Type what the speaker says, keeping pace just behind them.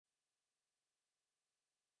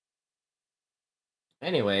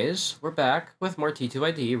Anyways, we're back with more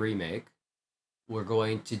TTYD Remake. We're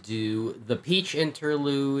going to do the Peach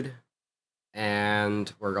interlude,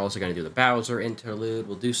 and we're also going to do the Bowser interlude.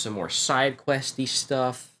 We'll do some more side questy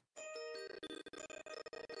stuff.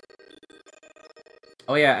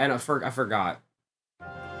 Oh yeah, and I forgot.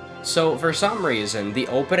 So, for some reason, the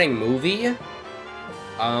opening movie,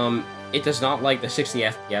 it does not like the 60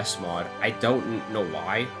 FPS mod. I don't know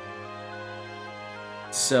why.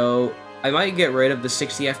 So, I might get rid of the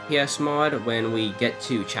 60 FPS mod when we get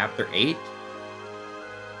to Chapter 8.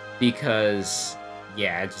 Because,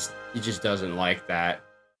 yeah, it just doesn't like that.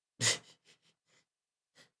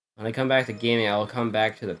 When I come back to gaming, I'll come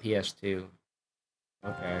back to the PS2.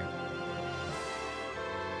 Okay.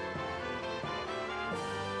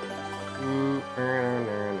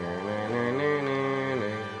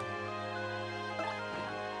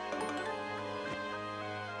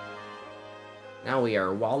 Now we are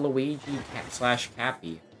Waluigi slash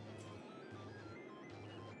Cappy.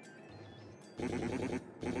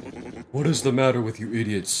 What is the matter with you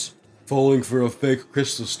idiots? Falling for a fake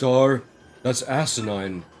crystal star? That's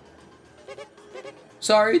asinine.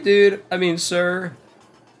 Sorry, dude. I mean, sir.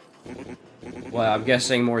 Well, I'm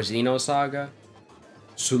guessing more Xenosaga?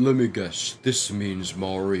 So let me guess, this means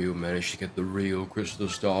Mario managed to get the real crystal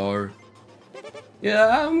star?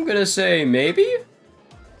 Yeah, I'm gonna say maybe?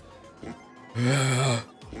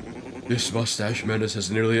 This mustache menace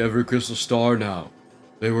has nearly every crystal star now.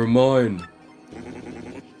 They were mine.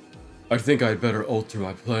 I think I'd better alter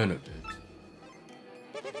my plan a bit.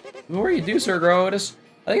 Before you do, Sir Grotus,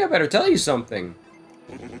 I think I better tell you something.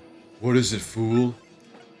 What is it, fool?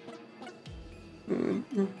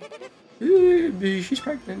 She's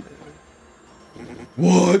pregnant.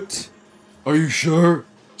 What? Are you sure?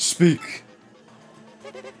 Speak.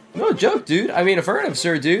 No joke, dude. I mean, affirmative,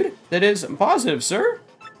 sir, dude. That is positive, sir.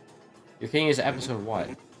 Your king is episode what?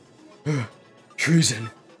 Treason.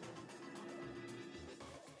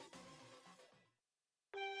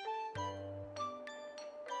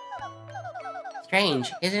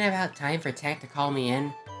 Strange, isn't it about time for Tech to call me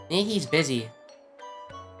in? Maybe he's busy.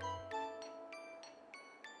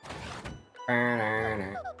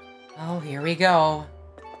 Oh, here we go.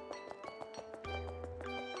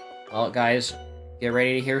 Well, guys, get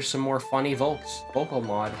ready to hear some more funny vocal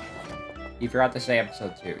mod. You forgot to say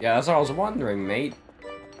episode 2. Yeah, that's what I was wondering, mate.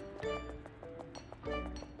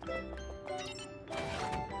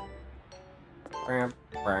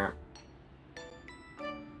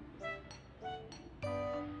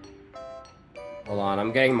 Hold on,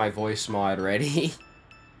 I'm getting my voice mod ready.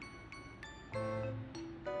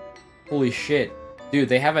 Holy shit. Dude,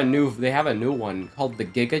 they have a new one called the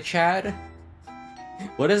Giga Chad.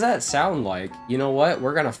 What does that sound like? You know what?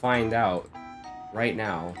 We're gonna find out right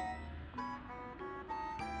now.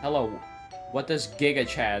 Hello. What does Giga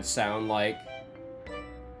Chad sound like?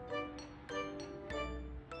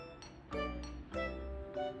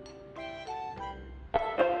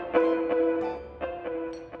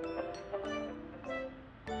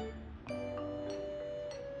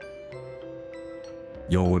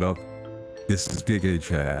 Yo, what up? This is Giga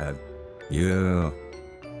Chad. Yeah.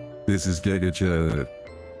 This is Giga Chad.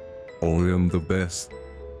 I am the best.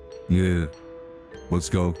 Yeah. Let's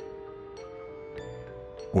go.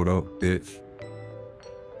 What up, bitch?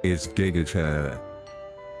 It's Giga Chad.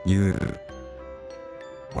 Yeah.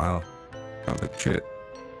 Wow. Sounds like shit.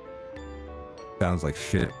 Sounds like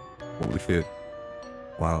shit. Holy shit.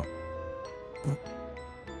 Wow.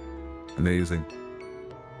 Amazing.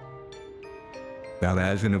 Now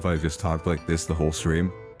imagine if I just talked like this the whole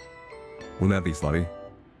stream. Wouldn't that be funny?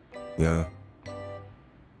 Yeah.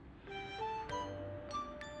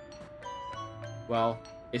 Well,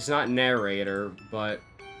 it's not narrator, but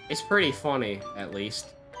it's pretty funny, at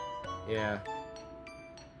least. Yeah.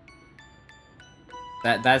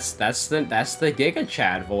 That's the Giga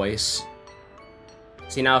Chad voice.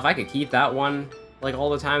 See, now if I could keep that one like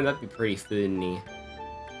all the time, that'd be pretty funny.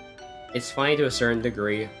 It's funny to a certain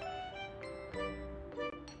degree.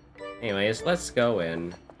 Anyways, let's go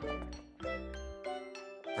in.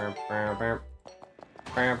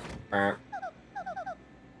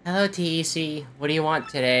 Hello, TEC. What do you want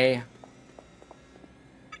today?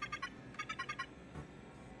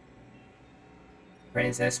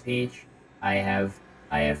 Princess Peach, I have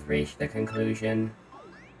reached the conclusion.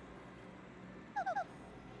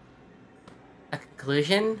 A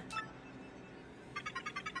conclusion?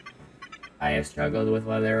 I have struggled with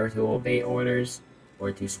whether to obey orders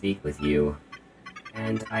or to speak with you,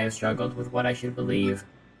 and I have struggled with what I should believe.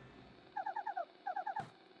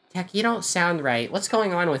 Tech, you don't sound right. What's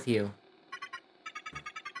going on with you?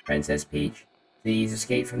 Princess Peach, Please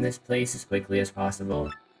escape from this place as quickly as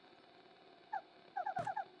possible.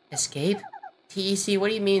 Escape? TEC, what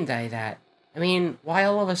do you mean by that? I mean, why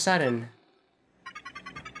all of a sudden?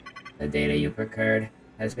 The data you procured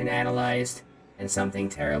has been analyzed, and something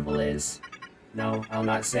terrible is. No, I'll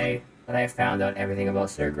not say, but I have found out everything about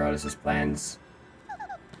Sir Grotus's plans.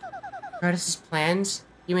 Curtis's plans?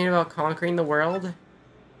 You mean about conquering the world?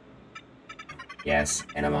 Yes,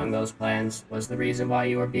 and among those plans was the reason why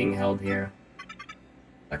you are being held here.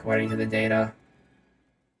 According to the data,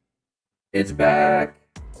 it's back!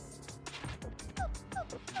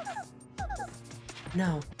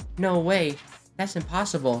 No, no way. That's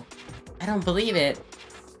impossible. I don't believe it.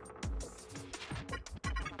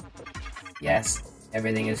 Yes,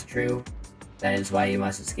 everything is true. That is why you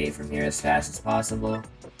must escape from here as fast as possible.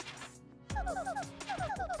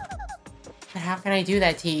 But how can I do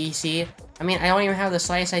that, TEC? I mean, I don't even have the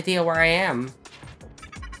slightest idea where I am.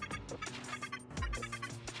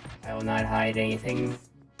 I will not hide anything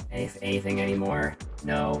anymore.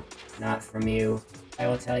 No, not from you. I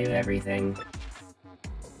will tell you everything.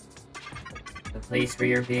 The place where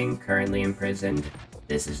you're being currently imprisoned.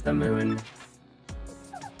 This is the moon.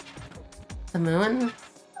 The moon?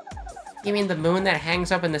 You mean the moon that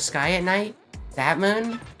hangs up in the sky at night? That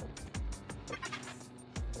moon?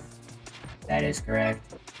 That is correct.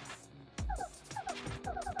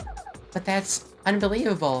 But that's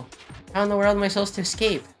unbelievable. How in the world am I supposed to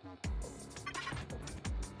escape?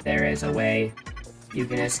 There is a way. You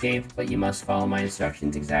can escape, but you must follow my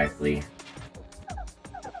instructions exactly.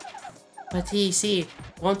 But TEC,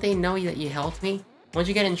 won't they know that you helped me? Won't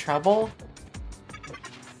you get in trouble?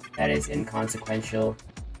 That is inconsequential.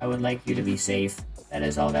 I would like you to be safe. That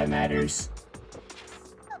is all that matters.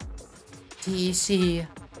 TEC.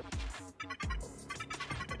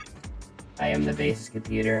 I am the basis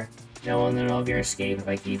computer. No one will know of your escape if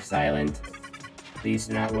I keep silent. Please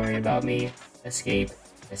do not worry about me. Escape.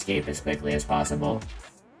 Escape as quickly as possible.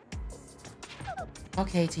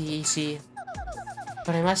 Okay, TEC.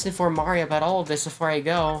 But I must inform Mario about all of this before I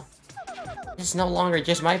go. It's no longer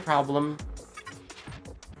just my problem.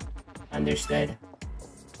 Understood.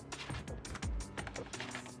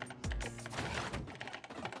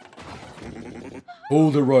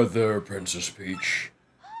 Hold it right there, Princess Peach.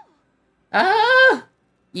 Ah!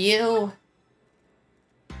 You!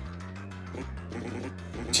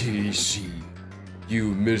 TC,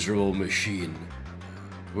 you miserable machine.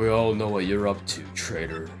 We all know what you're up to,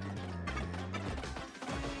 traitor.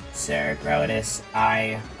 Sir Grotus,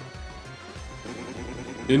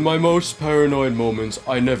 In my most paranoid moments,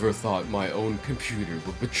 I never thought my own computer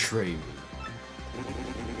would betray me.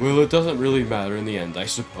 Well, it doesn't really matter in the end, I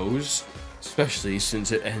suppose. Especially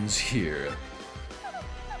since it ends here.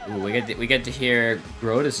 Ooh, we get to hear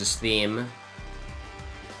Grotus's theme.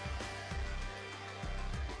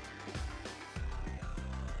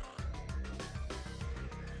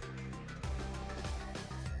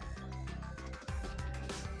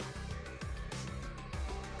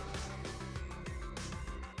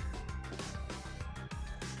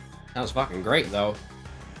 Sounds fucking great, though.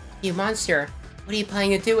 You monster! What are you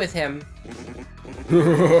planning to do with him?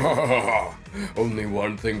 Only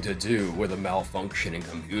one thing to do with a malfunctioning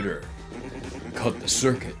computer. Cut the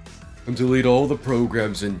circuit and delete all the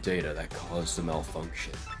programs and data that caused the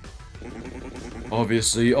malfunction.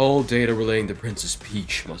 Obviously, all data relating to Princess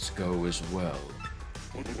Peach must go as well.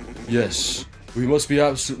 Yes, we must be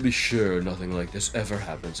absolutely sure nothing like this ever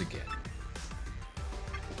happens again.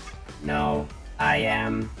 No, I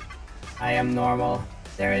am normal.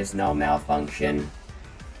 There is no malfunction.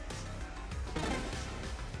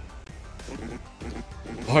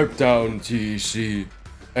 Pipe down, TEC.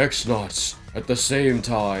 X-Knots, at the same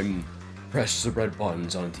time, press the red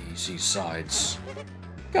buttons on TEC's sides.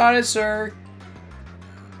 Got it, sir.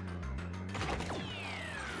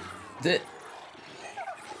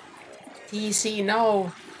 TC,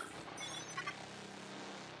 no.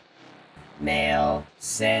 Mail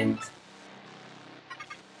sent.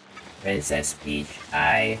 Princess Peach,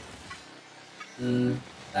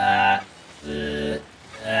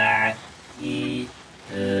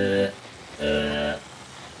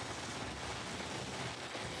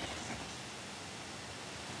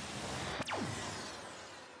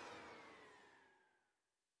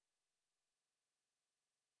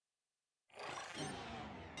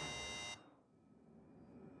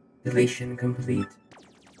 Deletion complete.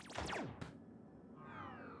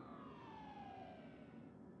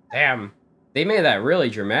 Damn. They made that really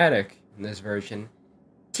dramatic in this version.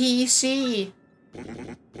 TC!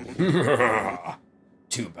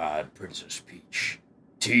 Too bad, Princess Peach.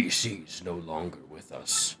 TC's no longer with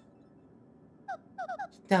us.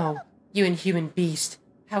 No, You inhuman beast.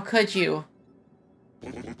 How could you?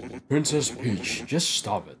 Princess Peach, just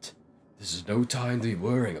stop it. This is no time to be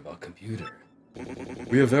worrying about computer.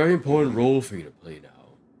 We have a very important role for you to play now.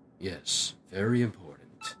 Yes, very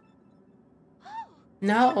important.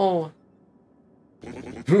 No.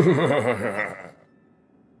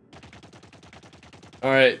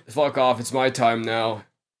 Alright, fuck off, it's my time now.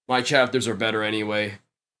 My chapters are better anyway.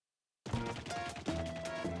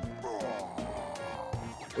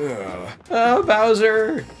 Oh,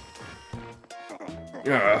 Bowser.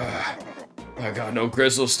 I got no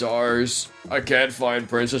crystal stars. I can't find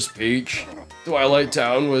Princess Peach. Twilight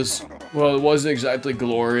Town was, well, it wasn't exactly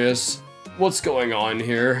glorious. What's going on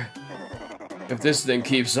here? If this thing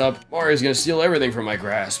keeps up, Mario's gonna steal everything from my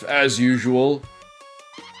grasp, as usual.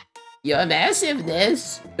 Your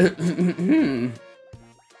massiveness.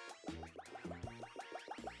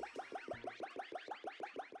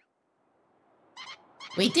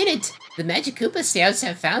 We did it! The Magic Koopa scouts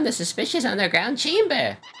have found the suspicious underground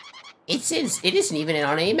chamber. It isn't even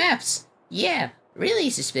on any maps. Yeah, really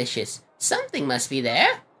suspicious. Something must be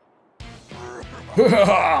there.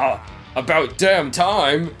 About damn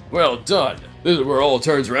time! Well done. This is where all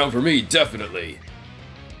turns around for me, definitely.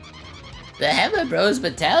 The Hammer Bros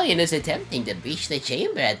Battalion is attempting to breach the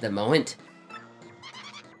chamber at the moment.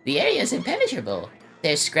 The area is impenetrable.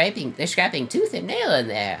 They're scraping tooth and nail in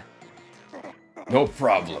there. No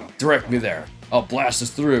problem. Direct me there. I'll blast us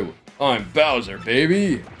through. I'm Bowser,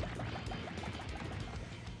 baby!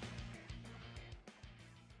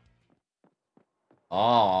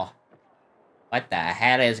 Oh. What the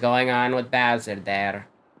hell is going on with Bowser there?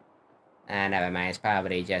 Never mind, it's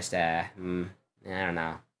probably just, I don't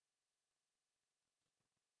know.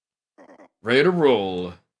 Ready to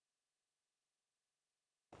roll.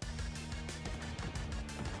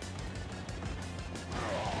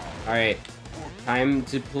 Alright. Time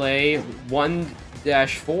to play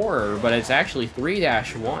 1-4, but it's actually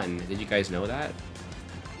 3-1. Did you guys know that?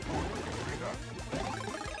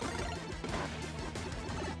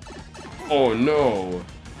 Oh no.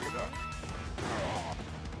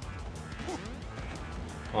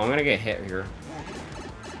 Oh, I'm gonna get hit here.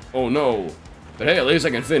 Oh no. But hey, at least I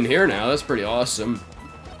can fit in here now. That's pretty awesome.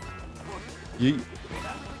 Yeet.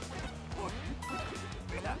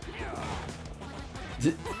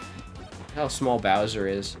 How small Bowser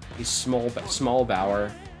is. He's small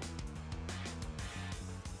Bauer.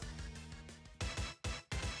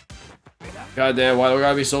 Goddamn, why do I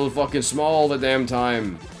gotta be so fucking small all the damn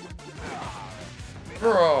time?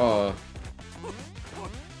 Bruh.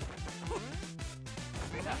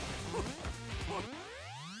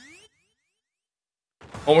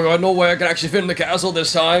 Oh my god, no way I can actually fit in the castle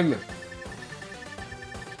this time!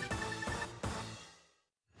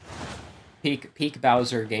 Peak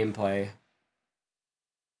Bowser gameplay.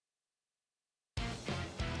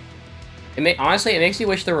 Honestly, it makes me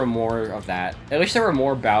wish there were more of that. I wish there were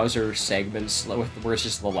more Bowser segments where it's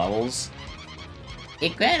just the levels.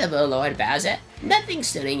 Incredible, Lord Bowser. Nothing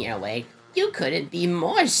stood in your way. You couldn't be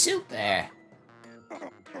more super.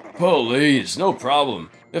 Please, no problem.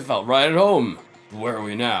 It felt right at home. Where are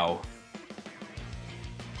we now?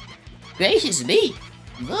 Gracious me!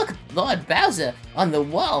 Look, Lord Bowser, on the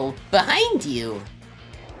wall behind you.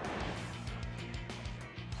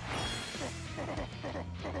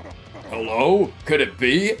 Hello? Could it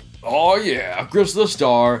be? Oh yeah, Crystal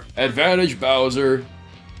Star, Advantage Bowser.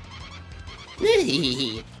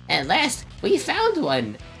 At last, we found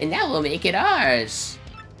one, and now we'll make it ours.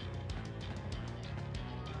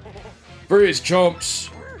 Freeze, chumps.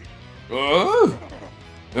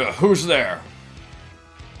 Who's there?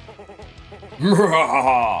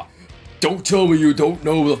 Don't tell me you don't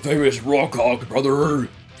know the famous Rock Hog, brother.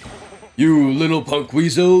 You little punk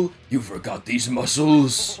weasel, you forgot these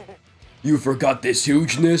muscles. You forgot this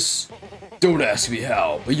hugeness. Don't ask me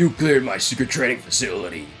how, but you cleared my secret training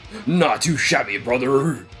facility. Not too shabby,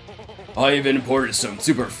 brother. I even imported some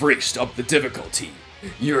super freaks to up the difficulty.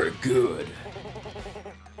 You're good.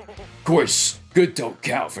 Of course, good don't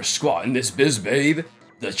count for squatting this biz, babe.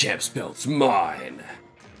 The champ's belt's mine.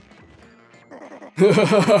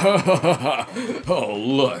 Oh,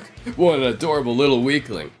 look. What an adorable little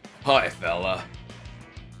weakling. Hi, fella.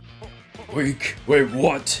 Weak? Wait,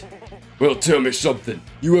 what? Well, tell me something.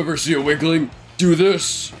 You ever see a weakling do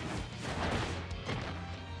this?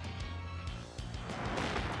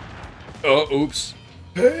 Oops.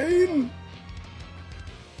 Pain?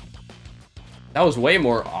 That was way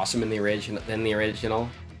more awesome in the original.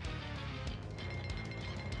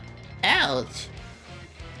 Ouch.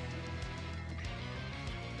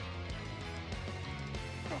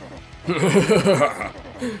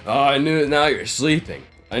 I knew it, now you're sleeping.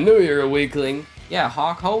 I knew you were a weakling. Yeah,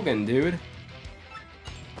 Hawk Hogan, dude.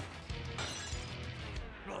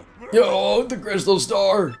 Yo, the Crystal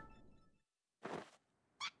Star!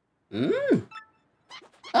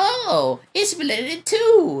 Oh, it's split in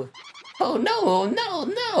two. Oh no, no,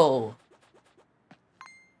 no.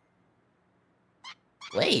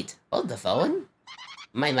 Wait, hold the phone.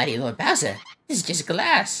 My mighty Lord Bowser, this is just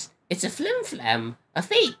glass. It's a flim-flam, a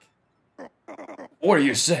fake. What are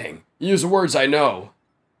you saying? Use words I know.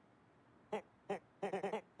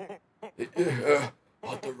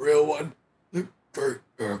 Want the real one? The great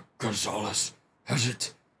Gonzalez has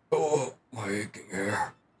it. Oh, my aching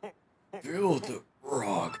hair. Feel the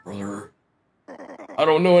rock, brother. I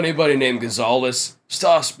don't know anybody named Gonzalez.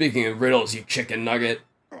 Stop speaking in riddles, you chicken nugget.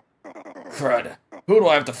 Crud. Who do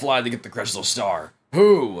I have to fly to get the Crystal Star?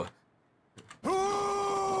 Who?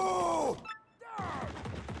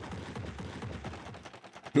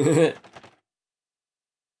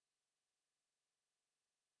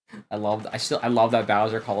 I love that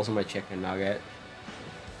Bowser calls him a chicken nugget.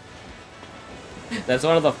 That's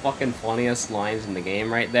one of the fucking funniest lines in the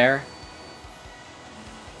game right there.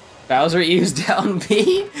 Bowser used down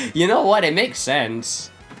B? You know what? It makes sense.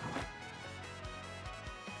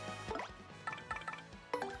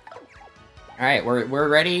 Alright, we're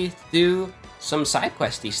ready to do some side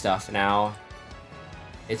questy stuff now.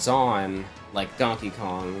 It's on, like Donkey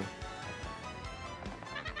Kong.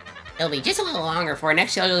 It'll be just a little longer for our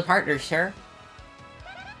next scheduled partner, sir.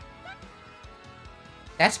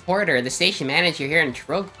 That's Porter, the station manager here in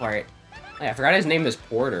Trogport. Oh, yeah, I forgot his name is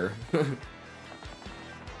Porter.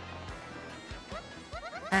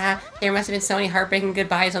 There must have been so many heartbreaking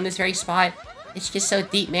goodbyes on this very spot. It's just so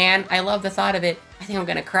deep, man. I love the thought of it. I think I'm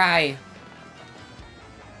gonna cry.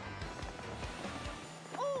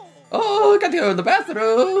 Oh, I got to go to the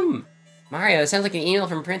bathroom! Mario, it sounds like an email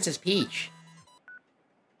from Princess Peach.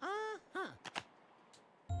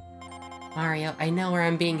 Mario, I know where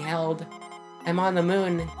I'm being held. I'm on the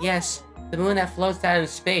moon, yes, the moon that floats down in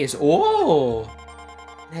space. Oh!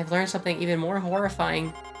 And I've learned something even more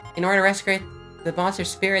horrifying. In order to rescue the monster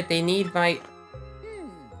spirit, they need my...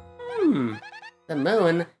 The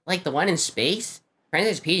moon? Like the one in space?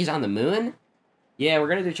 Princess Peach is on the moon? Yeah, we're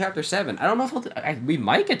gonna do Chapter 7. I don't know if we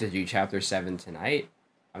might get to do Chapter 7 tonight.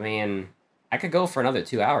 I mean, I could go for another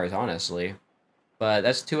 2 hours, honestly. But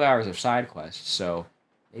that's 2 hours of side quests, so...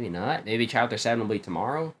 Maybe not. Maybe Chapter 7 will be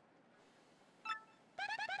tomorrow?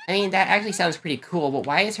 I mean, that actually sounds pretty cool, but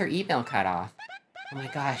why is her email cut off? Oh my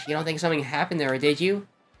gosh, you don't think something happened to her, did you?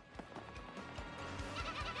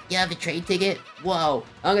 You have a trade ticket? Whoa,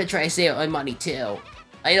 I'm gonna try to save my money too.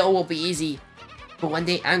 I know it won't be easy, but one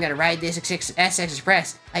day I'm gonna ride this SX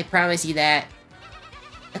Express. I promise you that.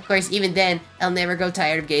 Of course, even then, I'll never grow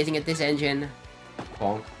tired of gazing at this engine.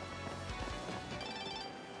 Bonk.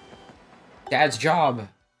 Dad's job.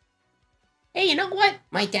 Hey, you know what?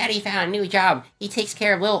 My daddy found a new job. He takes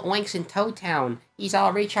care of little oinks in Toad Town. He's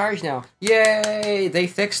all recharged now. Yay! They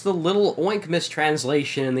fixed the little oink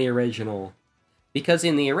mistranslation in the original. Because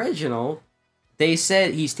in the original, they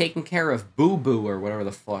said he's taking care of Boo Boo or whatever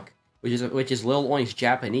the fuck, which is Lil Oink's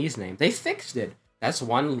Japanese name. They fixed it. That's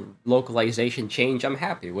one localization change I'm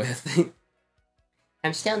happy with.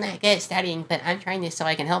 I'm still not good at studying, but I'm trying this so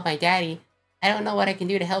I can help my daddy. I don't know what I can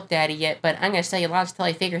do to help Daddy yet, but I'm gonna study lots till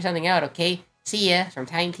I figure something out, okay? See ya, from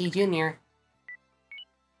Time T Jr.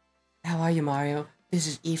 How are you, Mario? This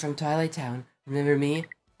is E from Twilight Town. Remember me?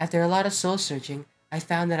 After a lot of soul searching, I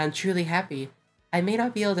found that I'm truly happy. I may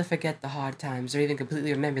not be able to forget the hard times or even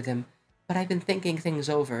completely remember them, but I've been thinking things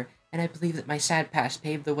over, and I believe that my sad past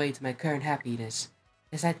paved the way to my current happiness.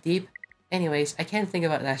 Is that deep? Anyways, I can't think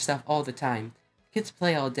about that stuff all the time. Kids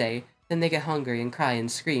play all day, then they get hungry and cry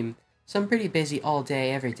and scream. So I'm pretty busy all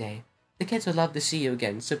day, every day. The kids would love to see you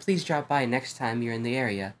again, so please drop by next time you're in the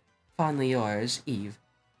area. Fondly yours, Eve.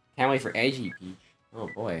 Can't wait for Edgy Peach. Oh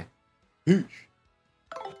boy. Peach.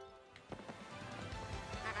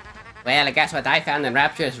 Well, guess what I found in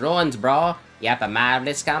Rapture's ruins, bro? Yep, a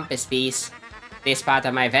marvelous compass piece. This part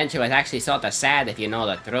of my adventure was actually sort of sad if you know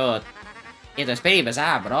the truth. It was pretty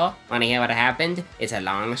bizarre, bro. Wanna hear what happened? It's a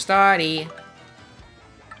long story.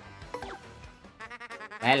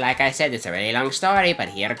 Well, like I said, it's a really long story, but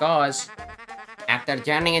here goes. After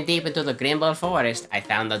journeying deep into the Grimble Forest, I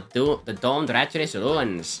found the domed Rapturous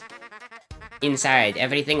ruins. Inside,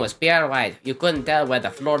 everything was pure white. You couldn't tell where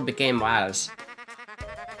the floor became walls.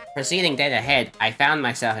 Proceeding dead ahead, I found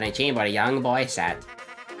myself in a chamber where a young boy sat.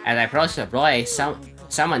 As I approached the boy,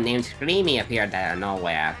 someone named Screamy appeared out of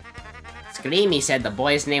nowhere. Screamy said the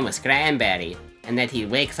boy's name was Cranberry, and that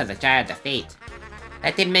he'd wait for the child to fate.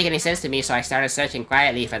 That didn't make any sense to me, so I started searching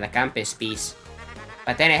quietly for the compass piece.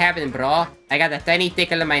 But then it happened, bro. I got a tiny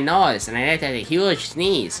tickle in my nose, and I let out a huge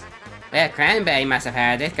sneeze. Well, Cranberry must have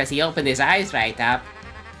heard it, because he opened his eyes right up.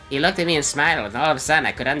 He looked at me and smiled, and all of a sudden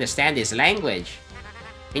I could understand his language.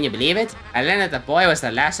 Can you believe it? I learned that the boy was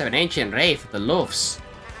the last of an ancient race, the Luffs.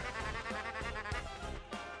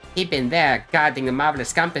 He'd been there, guarding the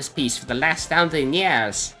marvelous compass piece for the last 1,000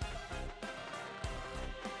 years.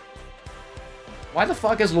 Why the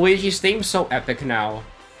fuck is Luigi's theme so epic now?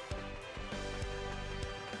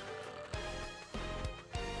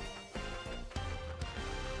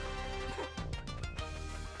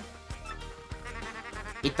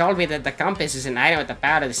 He told me that the compass is an item with the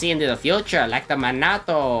power to see into the future, like the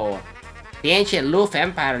Manato. The ancient Luff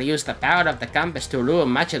Empire used the power of the compass to rule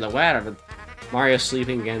much of the world. Mario's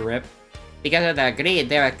sleeping again, rip. Because of their greed,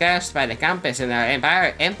 they were cursed by the compass and their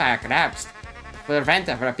empire collapsed. To prevent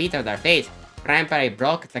a repeat of their fate, Grandpa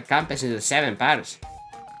broke the compass into 7 parts.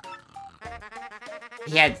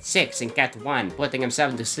 He had 6 and kept 1, putting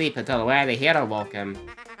himself to sleep until where the hero woke him.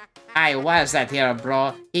 I was that hero,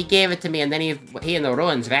 bro. He gave it to me and then he and the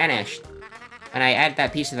ruins vanished. When I added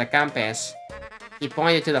that piece to the compass, he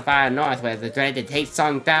pointed to the far north where the dreaded Hate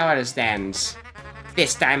Song Tower stands.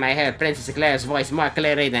 This time I heard Princess Claire's voice more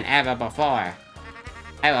clearly than ever before.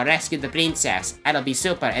 I will rescue the princess. It'll be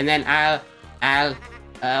super, and then I'll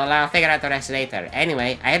figure out the rest later.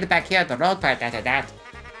 Anyway, I headed back here at the road part after that.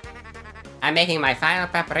 I'm making my final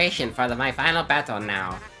preparation for my final battle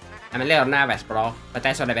now. I'm a little nervous, bro, but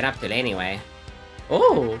that's what I've been up to anyway.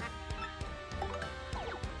 Oh!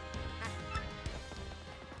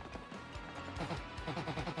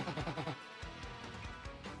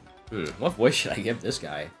 What voice should I give this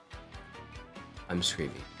guy? I'm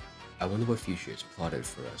screaming. I wonder what future is plotted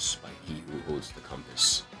for us by he who holds the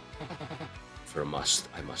compass. For I must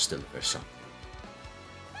deliver something.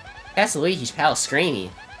 That's Luigi's pal,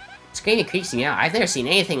 Screamy. Screamy creeps me out. I've never seen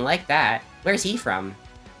anything like that. Where's he from?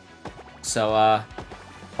 So,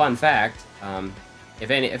 fun fact,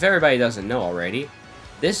 if everybody doesn't know already,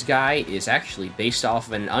 this guy is actually based off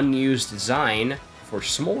of an unused design for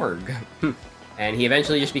Smorg. And he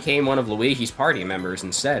eventually just became one of Luigi's party members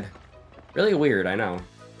instead. Really weird, I know.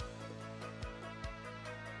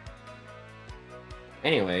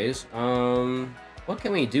 Anyways, what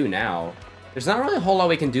can we do now? There's not really a whole lot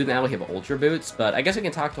we can do now we have Ultra Boots, but I guess we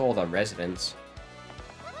can talk to all the residents.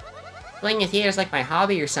 Playing the theater is like my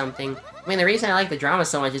hobby or something. I mean, the reason I like the drama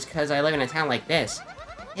so much is because I live in a town like this.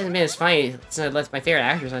 It hasn't been as funny since I left my favorite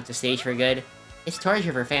actors on the stage for good. It's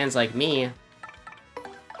torture for fans like me.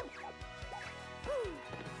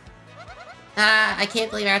 I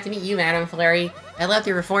can't believe I have to meet you, Madame Flurry. I loved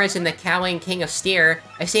your performance in The Cowling King of Steer.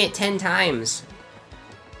 I've seen it 10 times.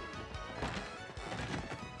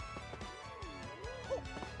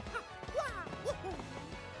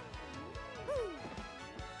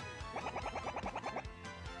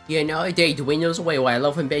 Yeah, nowadays dwindles away while I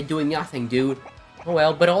love in bed doing nothing, dude. Oh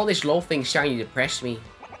well, but all this loafing's starting to depress me.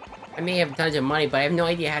 I may have tons of money, but I have no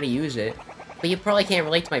idea how to use it. But you probably can't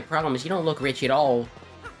relate to my problems. You don't look rich at all.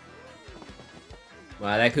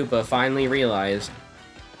 Wow, that Koopa finally realized.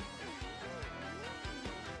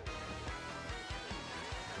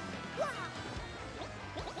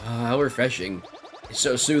 How refreshing. It's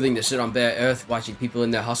so soothing to sit on bare earth watching people in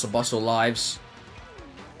their hustle-bustle lives.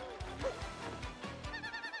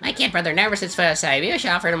 My kid brother never sits foot outside. Maybe I should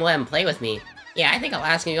offer him to let him play with me. Yeah, I think I'll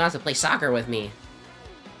ask him if he wants to play soccer with me.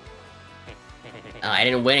 I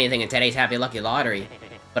didn't win anything in today's Happy Lucky Lottery.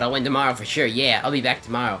 But I'll win tomorrow for sure. Yeah, I'll be back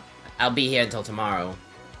tomorrow. I'll be here until tomorrow.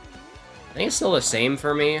 I think it's still the same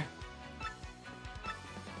for me.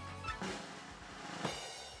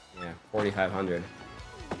 Yeah, 4,500.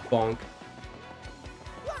 Bonk.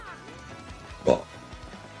 Oh.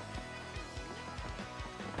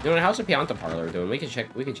 You know, how's the Pianta Parlor doing? We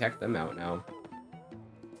can check them out now.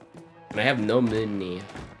 And I have no money.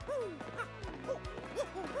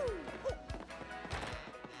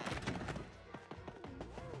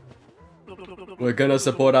 We're gonna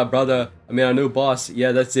support our brother. I mean, our new boss.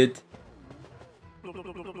 Yeah, that's it.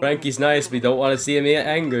 Frankie's nice, we don't want to see him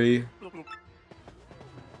angry.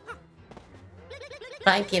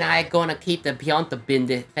 Frankie and I are gonna keep the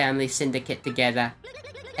Pianta family syndicate together.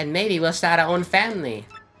 And maybe we'll start our own family.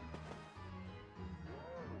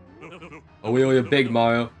 Oh, we owe you big,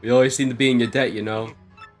 Mario. We always seem to be in your debt, you know.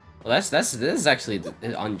 Well, this is actually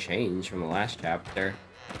unchanged from the last chapter.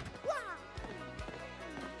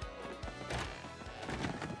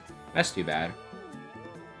 That's too bad.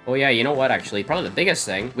 Oh yeah, you know what, actually? Probably the biggest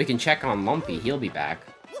thing, we can check on Lumpy. He'll be back.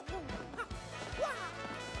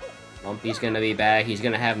 Lumpy's gonna be back. He's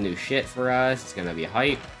gonna have new shit for us. It's gonna be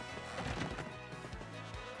hype.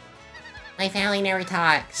 My family never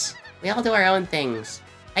talks. We all do our own things.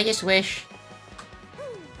 I just wish...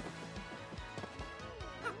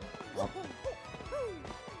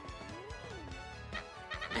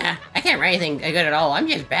 I can't write anything good at all. I'm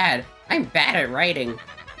just bad. I'm bad at writing.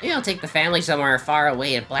 Maybe I'll take the family somewhere far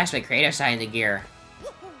away and blast my creative side into gear.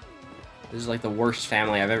 This is like the worst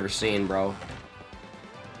family I've ever seen, bro.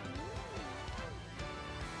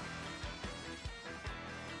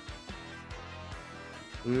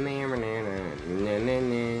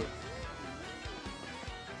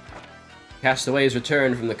 Castaways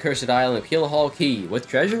return from the cursed island of Keelhaul Key with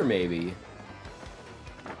treasure, maybe.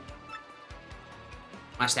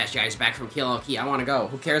 Mustache guy's back from Keelhaul Key. I want to go.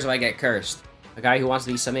 Who cares if I get cursed? A guy who wants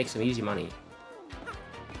to make some easy money.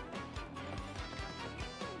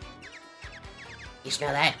 You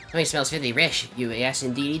smell that? Something smells filthy rich. Yes,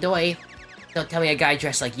 indeedy doy. Don't tell me a guy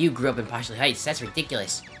dressed like you grew up in Poshley Heights. That's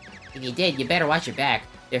ridiculous. If you did, you better watch your back.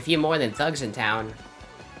 There are a few more than thugs in town.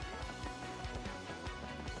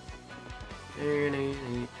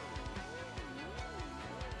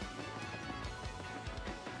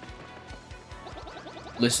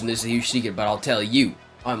 Listen, this is a huge secret, but I'll tell you.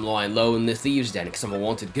 I'm lying low in the thieves' den because I'm a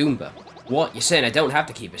wanted Goomba. What? You're saying I don't have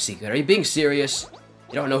to keep a secret? Are you being serious?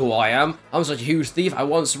 You don't know who I am? I'm such a huge thief, I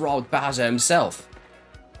once robbed Bowser himself.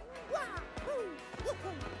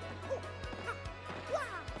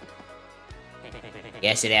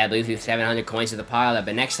 Yesterday I blew through 700 coins to the pile up,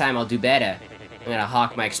 but next time I'll do better. I'm gonna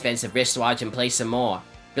hawk my expensive wristwatch and play some more.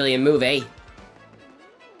 Brilliant move, eh?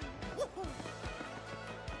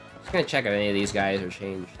 Just gonna check if any of these guys are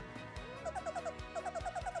changed.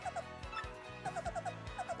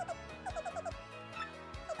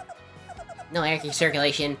 No air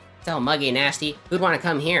circulation. It's all muggy and nasty. Who'd want to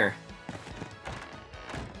come here?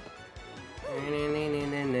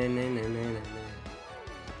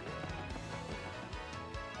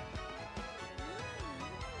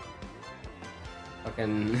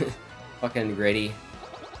 Fucking gritty.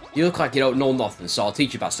 You look like you don't know nothing, so I'll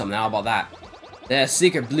teach you about something. How about that? There are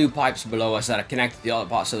secret blue pipes below us that are connected to the other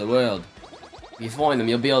parts of the world. If you find them,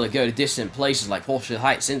 you'll be able to go to distant places like Horseshoe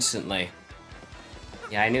Heights instantly.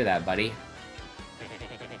 Yeah, I knew that, buddy.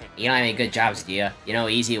 You don't have any good jobs, do you? You know,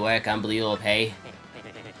 easy work, unbelievable pay.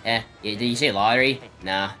 Did you say lottery?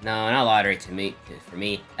 No, not lottery to me. For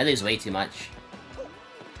me, I lose way too much.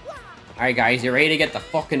 Alright guys, you ready to get the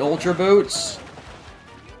fucking Ultra Boots?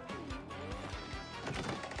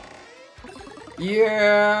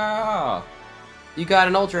 Yeah! You got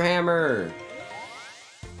an Ultra Hammer!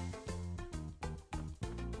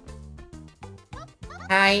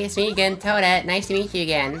 Hi, it's me again, Toadette. Nice to meet you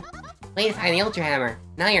again. Way to find the Ultra Hammer.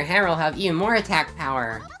 Now your hammer will have even more attack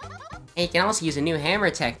power. And you can also use a new hammer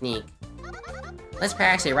technique. Let's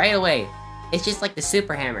practice it right away. It's just like the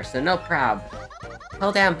Super Hammer, so no prob.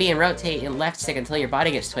 Hold down B and rotate in left stick until your body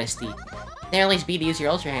gets twisty. Then release B to use your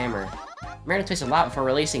Ultra Hammer. Remember to twist a lot before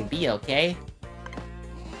releasing B, okay?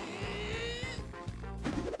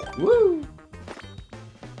 Woo!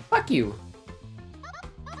 Fuck you!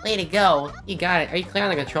 Way to go! You got it. Are you clear on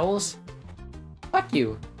the controls? Fuck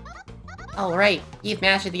you! Alright, you've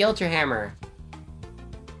mastered the Ultra Hammer.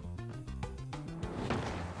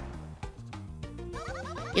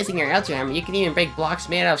 Using your Ultra Hammer, you can even break blocks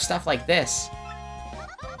made out of stuff like this.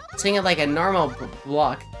 Swing it like a normal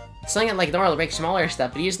block. Swing it like normal to break smaller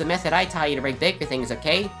stuff, but use the method I taught you to break bigger things,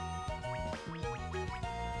 okay?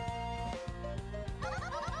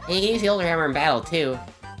 And you can use the Ultra Hammer in battle, too.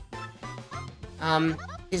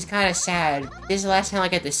 This is kinda sad. This is the last time I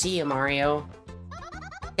get to see you, Mario.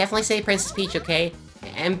 Definitely save Princess Peach, okay?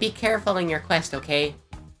 And be careful in your quest, okay?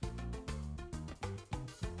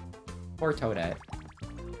 Poor Toadette.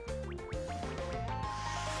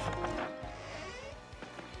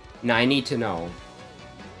 Now I need to know.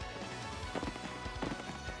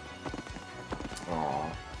 Aw.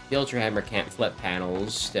 The Ultra Hammer can't flip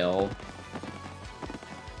panels still.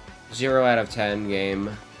 0 out of 10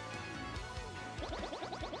 game.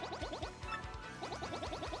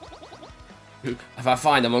 If I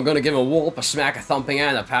find him, I'm gonna give him a whoop, a smack, a thumping,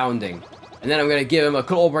 and a pounding. And then I'm gonna give him a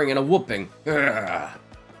clobbering and a whooping. Ugh.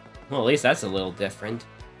 Well, at least that's a little different.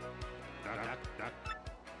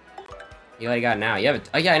 You already got it now. You have it.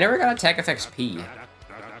 Oh yeah, I never got attack effects P.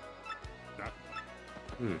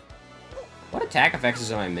 What attack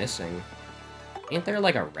effects am I missing? Ain't there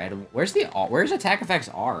like a red? Where's attack effects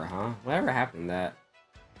R? Huh? Whatever happened to that?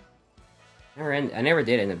 I never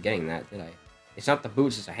did end up getting that, did I? It's not the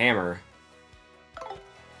boots. It's a hammer.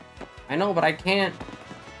 I know, but I can't.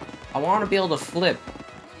 I want to be able to flip.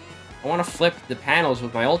 I want to flip the panels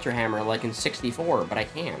with my Ultra Hammer like in 64, but I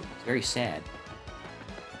can't. It's very sad.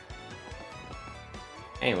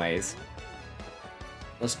 Anyways,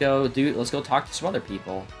 let's go talk to some other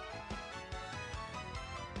people.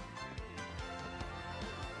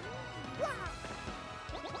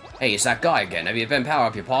 Hey, it's that guy again. Have you been power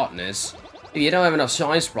up your partners? If you don't have enough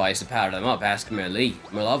shine sprites to power them up, ask Merle.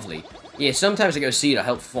 My lovely. Yeah, sometimes I go see you to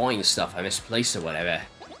help find stuff I misplaced or whatever.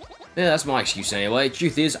 Yeah, that's my excuse anyway.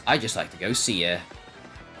 Truth is, I just like to go see ya.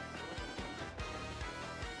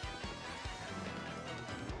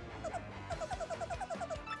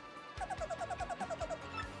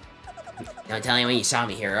 Don't tell anyone you saw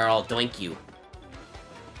me here or I'll doink you.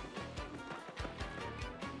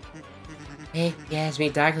 Hey, yeah, it's me,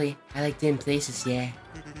 Darkly. I like dim places, yeah.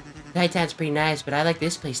 Nighttown's pretty nice, but I like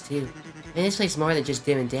this place too. I mean, this place is more than just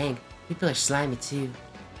dim and dank. People are slimy too.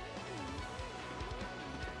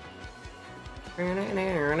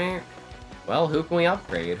 Well, who can we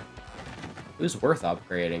upgrade? Who's worth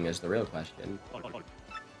upgrading is the real question.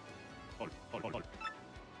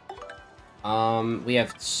 We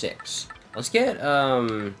have 6. Let's get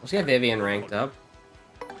Vivian ranked up.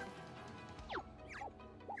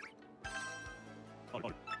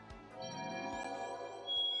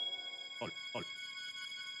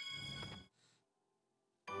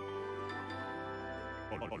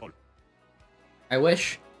 I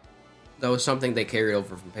wish that was something they carried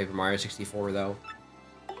over from Paper Mario 64, though.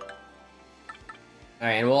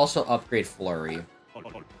 Alright, and we'll also upgrade Flurry.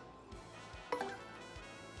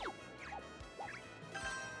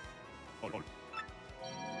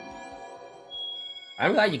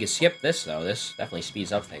 I'm glad you could skip this, though. This definitely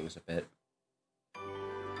speeds up things a bit.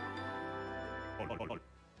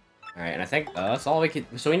 Alright, and I think that's all we could...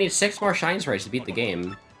 So we need 6 more Shine Sprites to beat the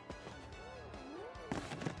game.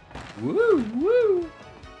 Woo! Woo!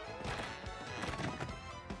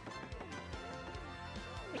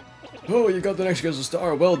 Oh, you got the next Crystal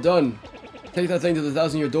Star. Well done. Take that thing to the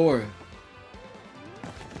 1,000-year door.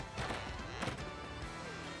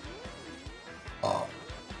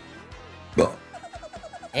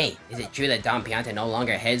 Hey, is it true that Don Pianta no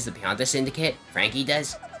longer heads the Pianta Syndicate? Frankie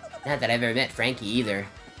does? Not that I've ever met Frankie either.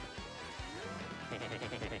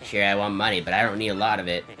 Sure, I want money, but I don't need a lot of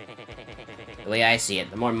it. The way I see it,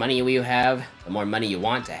 the more money you have, the more money you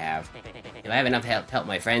want to have. If I have enough to help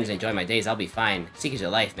my friends and enjoy my days, I'll be fine. Secrets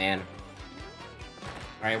of life, man.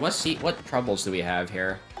 Alright, what troubles do we have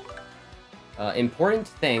here? Important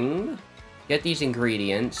thing. Get these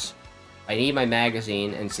ingredients. I need my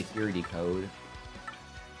magazine and security code.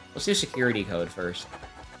 Let's do security code first.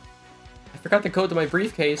 I forgot the code to my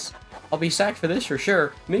briefcase. I'll be sacked for this for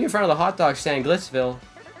sure. Me in front of the hot dog stand in Glitzville.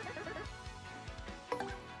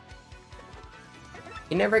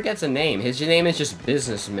 He never gets a name. His name is just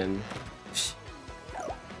Businessman.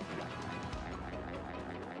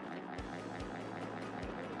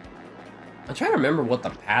 I'm trying to remember what the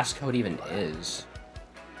passcode even is.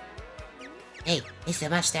 Hey, it's the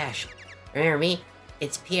mustache. Remember me?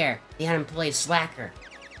 It's Pierre, the unemployed slacker.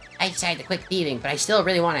 I decided to quit thieving, but I still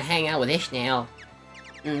really want to hang out with Ishmael.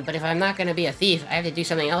 But if I'm not gonna be a thief, I have to do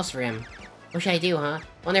something else for him. What should I do, huh?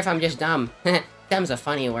 Wonder if I'm just dumb. Dumb's a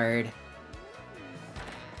funny word.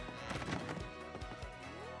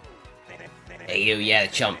 Hey you, yeah,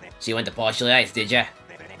 the chump. So you went to Partial Ice, did ya?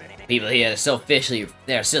 People here are so filthy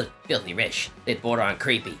rich. They border on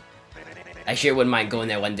creepy. I sure wouldn't mind going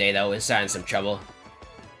there one day, though, and starting some trouble.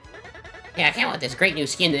 Yeah, I came out with this great new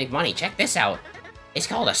skin to make money. Check this out. It's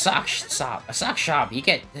called a sock shop. You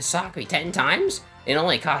get the sock 10 times, it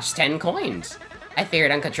only costs 10 coins. I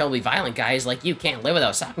figured uncontrollably violent guys like you can't live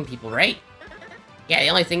without socking people, right? Yeah, the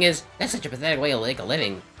only thing is, that's such a pathetic way to make a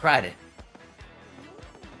living. Crud.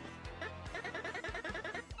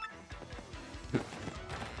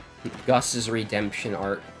 Gus's redemption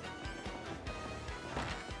arc.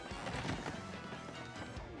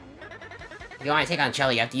 If you want to take on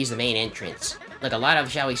Shelly, you have to use the main entrance. Look, a lot of,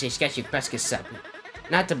 shall we say, sketchy quests.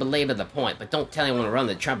 Not to belabor the point, but don't tell anyone to run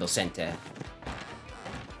the Trouble Center.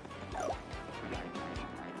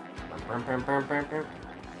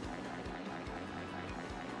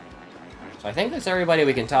 So I think that's everybody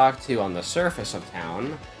we can talk to on the surface of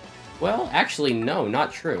town. Well, actually, no,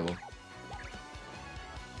 not true.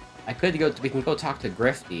 We can go talk to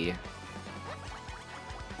Grifty.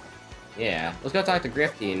 Yeah, let's go talk to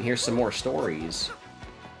Grifty and hear some more stories.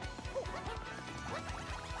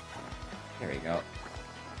 There we go.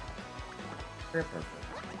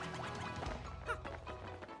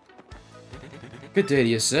 Good day to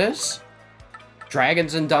you, sis.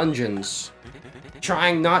 Dragons and Dungeons.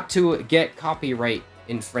 Trying not to get copyright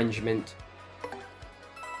infringement.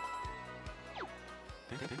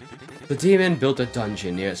 The demon built a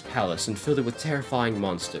dungeon near his palace and filled it with terrifying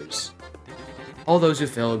monsters. All those who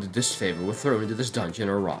fell into disfavor were thrown into this dungeon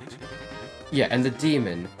or rot. Yeah, and the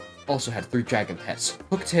demon also had 3 dragon pets,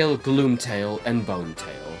 Hooktail, Gloomtail, and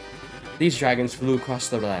Bonetail. These dragons flew across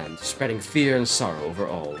the land, spreading fear and sorrow over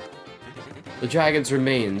all. The dragon's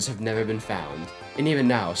remains have never been found, and even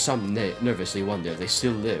now, some nervously wonder if they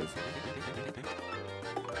still live.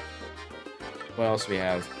 What else we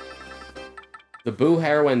have? The Boo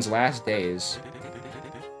Heroine's last days.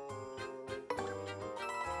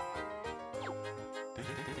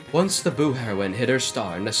 Once the Boo Heroine hid her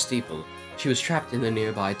star in a steeple, she was trapped in the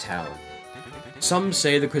nearby town. Some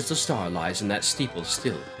say the crystal star lies in that steeple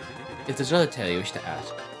still. If there's another tale you wish to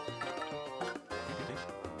ask.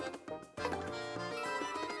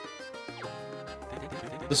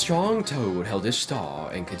 The strong toad held his star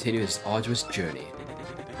and continued his arduous journey.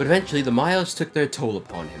 But eventually the miles took their toll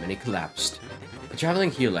upon him and he collapsed. A traveling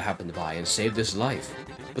healer happened by and saved his life,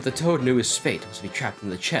 but the toad knew his fate was to be trapped in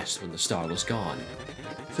the chest when the star was gone.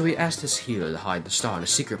 So he asked his healer to hide the star in a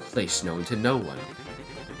secret place known to no one.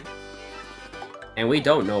 And we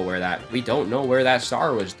don't know where that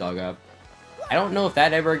star was dug up. I don't know if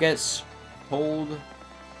that ever gets told,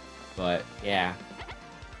 but yeah.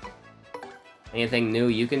 Anything new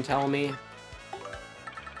you can tell me?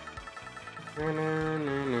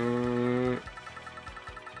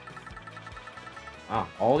 Oh,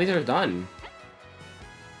 all these are done.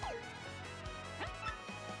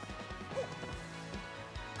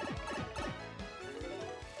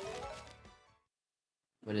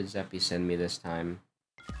 What did Zeppy send me this time?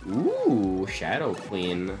 Ooh, Shadow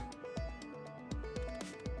Queen.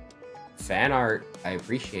 Fan art. I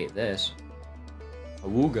appreciate this.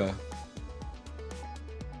 Awooga.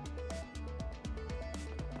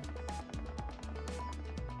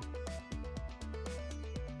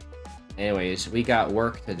 Anyways, we got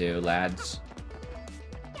work to do, lads.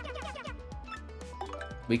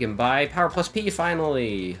 We can buy Power Plus P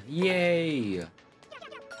finally! Yay!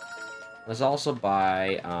 Let's also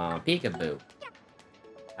buy Peekaboo.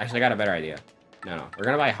 Actually, I got a better idea. No. We're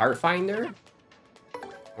gonna buy Heart Finder.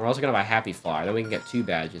 We're also gonna buy Happy Flower. Then we can get 2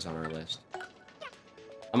 badges on our list.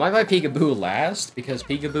 I might buy Peekaboo last, because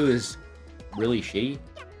Peekaboo is really shitty.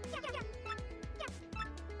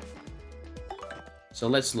 So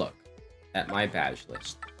let's look at my badge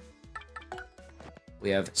list.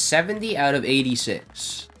 We have 70 out of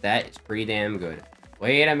 86. That is pretty damn good.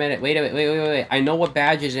 Wait a minute, wait. I know what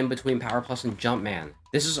badge is in between Power Plus and Jumpman.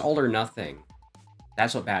 This is all or nothing.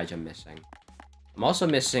 That's what badge I'm missing. I'm also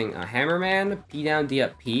missing a Hammerman, P down, D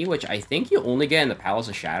up, P, which I think you only get in the Palace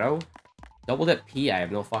of Shadow. Double dip P, I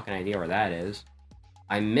have no fucking idea where that is.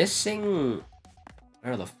 I'm missing...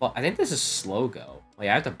 Where the fuck? I think this is Slow Go. Oh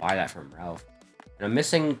yeah, I have to buy that from Ralph. And I'm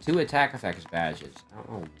missing 2 attack effects badges. I don't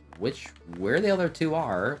know where the other 2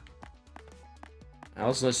 are. I'm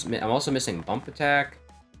also missing Bump Attack.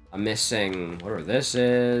 I'm missing whatever this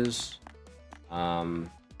is. I'm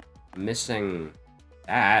missing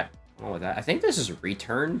that. I don't know what that. I think this is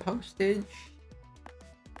return postage.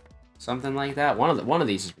 Something like that. One of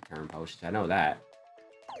these is return postage. I know that.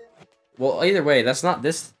 Well, either way, that's not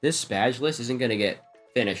this badge list isn't gonna get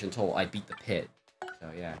finished until I beat the pit. So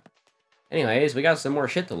yeah. Anyways, we got some more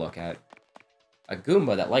shit to look at. A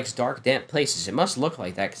Goomba that likes dark, damp places. It must look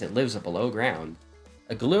like that because it lives below ground.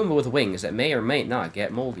 A Gloomba with wings that may or may not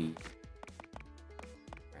get moldy.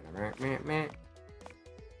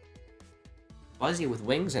 Fuzzy with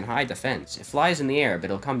wings and high defense. It flies in the air, but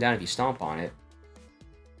it'll come down if you stomp on it.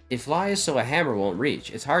 It flies so a hammer won't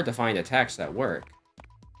reach. It's hard to find attacks that work.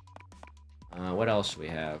 What else do we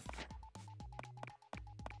have?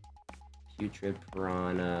 Putrid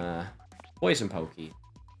Piranha. Poison Pokey.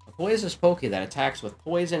 A poisonous Pokey that attacks with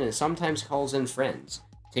poison and sometimes calls in friends.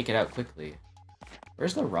 Take it out quickly.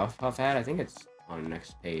 Where's the Rough Puff at? I think it's on the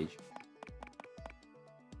next page.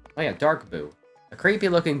 Oh yeah, Dark Boo. A creepy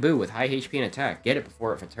looking Boo with high HP and attack. Get it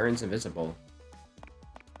before it turns invisible.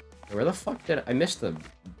 Where the fuck did I missed the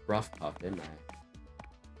Rough Puff, didn't I?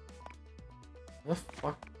 Where the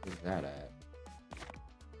fuck is that at?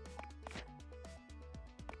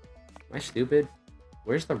 Am I stupid?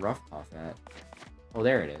 Where's the Rough Puff at? Oh,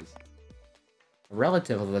 there it is. A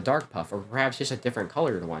relative of the Dark Puff, or perhaps just a different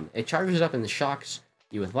colored one. It charges up and shocks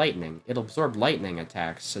you with lightning. It'll absorb lightning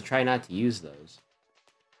attacks, so try not to use those.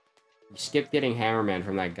 You skip getting Hammerman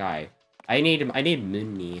from that guy. I need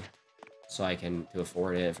money so I can to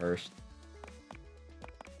afford it first.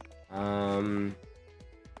 What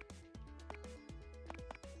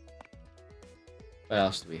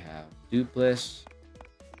else do we have? Dupless.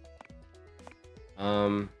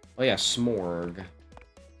 Oh yeah, Smorg.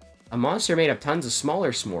 A monster made of tons of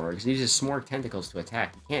smaller Smorgs uses Smorg tentacles to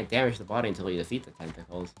attack. You can't damage the body until you defeat the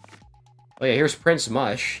tentacles. Oh yeah, here's Prince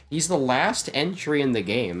Mush. He's the last entry in the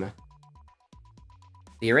game.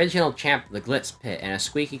 The original champ of the Glitz Pit and a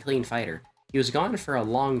squeaky clean fighter. He was gone for a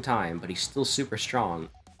long time, but he's still super strong.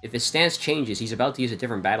 If his stance changes, he's about to use a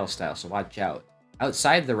different battle style, so watch out.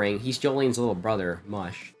 Outside the ring, he's Jolene's little brother,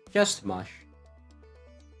 Mush. Just Mush.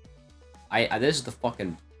 This is the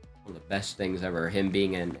fucking one of the best things ever, him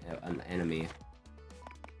being an enemy.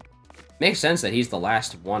 Makes sense that he's the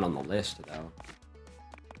last one on the list, though.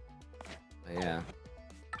 But yeah.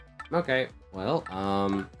 Okay, well,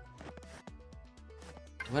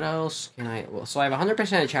 what else can I... Well, so I have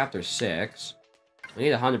 100% of Chapter 6. We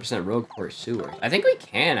need 100% Rogueport Sewers. I think we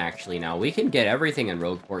can, actually, now. We can get everything in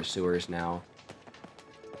Rogueport Sewers now.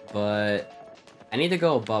 But I need to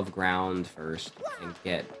go above ground first and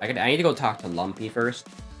get... I need to go talk to Lumpy first.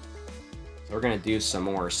 So we're gonna do some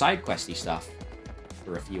more side questy stuff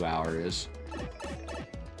for a few hours.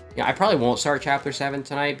 Yeah, I probably won't start Chapter 7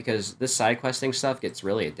 tonight because this side questing stuff gets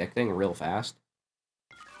really addicting real fast.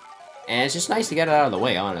 And it's just nice to get it out of the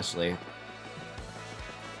way, honestly.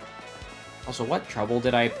 Also, what trouble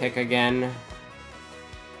did I pick again?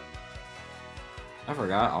 I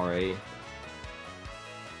forgot already.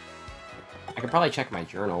 I could probably check my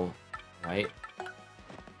journal, right?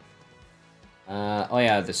 Oh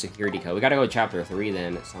yeah, the security code. We gotta go to Chapter 3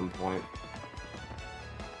 then at some point.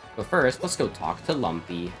 But first, let's go talk to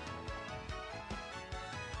Lumpy.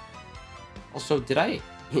 Also, did I...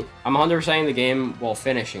 I'm 100%ing the game while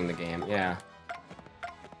finishing the game, yeah.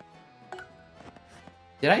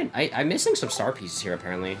 Did I'm missing some star pieces here,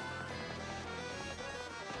 apparently.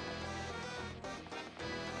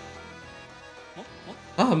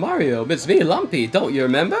 Oh, Mario, it's me, Lumpy, don't you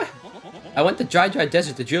remember? I went to Dry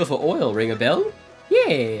Desert to drill for oil, ring a bell?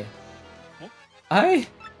 Yeah. I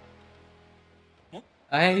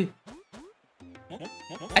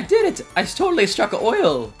did it! I totally struck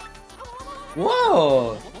oil!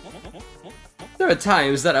 Whoa! There are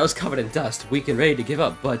times that I was covered in dust, weak and ready to give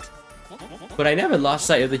up, but I never lost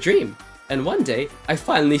sight of the dream. And one day, I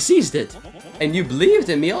finally seized it. And you believed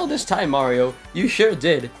in me all this time, Mario. You sure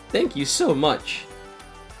did. Thank you so much.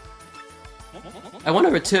 I want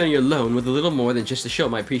to return your loan with a little more than just to show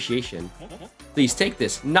my appreciation. Please take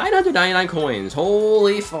this. 999 coins.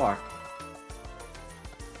 Holy fuck.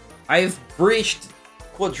 I've breached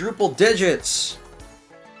quadruple digits.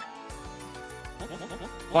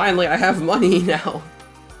 Finally, I have money now.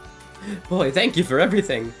 Boy, thank you for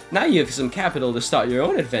everything. Now you have some capital to start your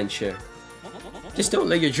own adventure. Just don't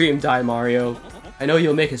let your dream die, Mario. I know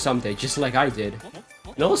you'll make it someday, just like I did.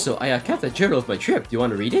 And also, I kept a journal of my trip. Do you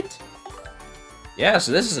want to read it? Yeah,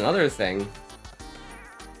 so this is another thing.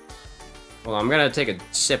 Well, I'm gonna take a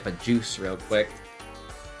sip of juice real quick.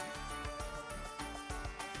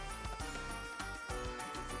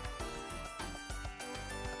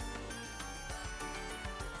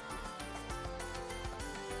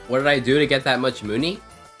 What did I do to get that much Mooney?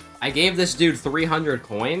 I gave this dude 300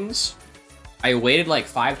 coins. I waited like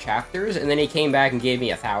 5 chapters, and then he came back and gave me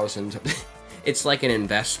 1,000. It's like an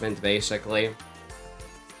investment, basically.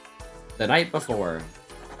 The night before.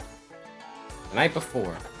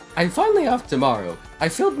 I'm finally off tomorrow. I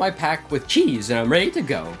filled my pack with cheese, and I'm ready to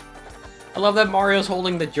go. I love that Mario's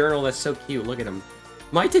holding the journal. That's so cute. Look at him.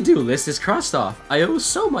 My to-do list is crossed off. I owe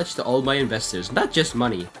so much to all my investors, not just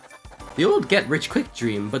money. The old get-rich-quick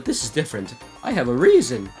dream, but this is different. I have a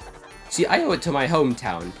reason. See, I owe it to my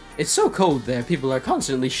hometown. It's so cold there, people are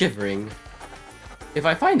constantly shivering. If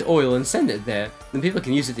I find oil and send it there, then people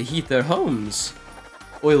can use it to heat their homes.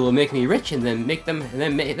 Oil will make me rich and then make them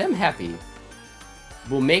happy.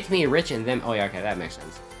 Will make me rich and then... Oh yeah, okay, that makes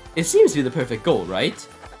sense. It seems to be the perfect goal, right?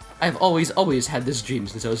 I've always had this dream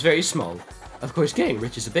since I was very small. Of course, getting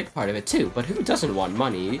rich is a big part of it too, but who doesn't want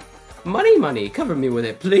money? Money, cover me with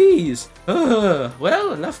it, please!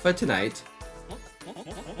 Well, enough for tonight.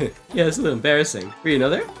 Yeah, it's a little embarrassing. Read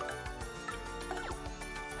another?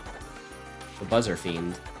 The Buzzer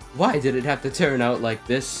Fiend. Why did it have to turn out like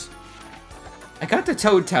this? I got to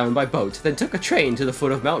Toad Town by boat, then took a train to the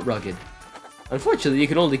foot of Mount Rugged. Unfortunately, you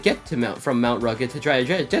can only get to from Mount Rugged to Dry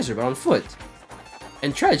Desert on foot.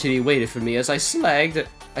 And tragedy waited for me as I slogged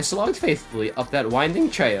faithfully up that winding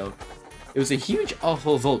trail. It was a huge,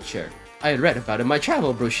 awful vulture. I had read about it in my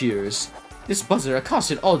travel brochures. This buzzer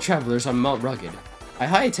accosted all travelers on Mount Rugged. I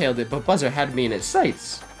hightailed it, but Buzzer had me in its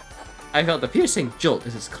sights. I felt a piercing jolt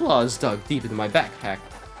as its claws dug deep into my backpack.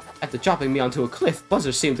 After dropping me onto a cliff,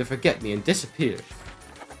 Buzzer seemed to forget me and disappeared.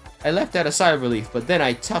 I left out a sigh of relief, but then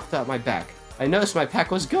I toughed out my back. I noticed my pack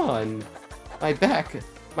was gone. My pack,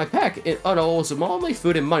 it unholds all my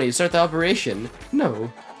food and money to start the operation. No,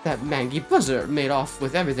 that mangy Buzzer made off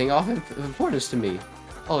with everything of importance to me.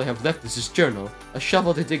 All I have left is this journal, a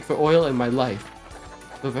shovel to dig for oil, and my life.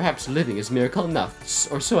 But perhaps living is miracle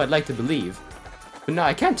enough, or so I'd like to believe. But now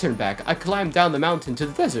I can't turn back. I climbed down the mountain to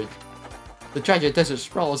the desert. The tragic desert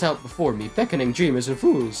sprawls out before me, beckoning dreamers and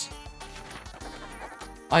fools.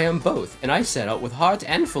 I am both, and I set out with heart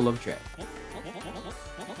and full of dread.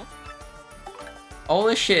 All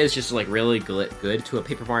this shit is just like really good to a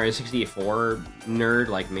Paper Mario 64 nerd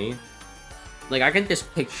like me. Like, I can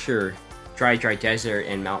just picture Dry Desert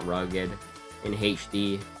and Mount Rugged in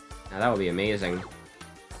HD. Now that would be amazing.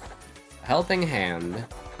 A helping hand.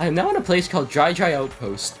 I am now in a place called Dry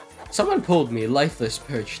Outpost. Someone pulled me, lifeless,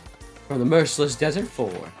 perched, from the merciless desert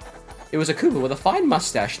floor. It was a Koopa with a fine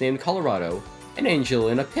mustache named Colorado, an angel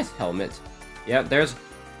in a pith helmet. Yeah, there's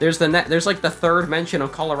like the third mention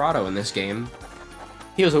of Colorado in this game.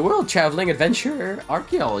 He was a world-traveling adventurer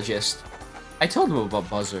archaeologist. I told him about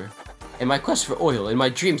Buzzer, and my quest for oil, and my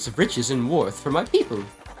dreams of riches and worth for my people.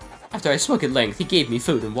 After I spoke at length, he gave me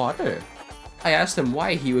food and water. I asked him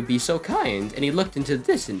why he would be so kind, and he looked into the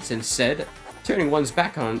distance and said, turning one's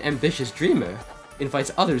back on an ambitious dreamer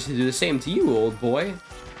invites others to do the same to you, old boy.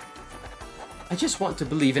 I just want to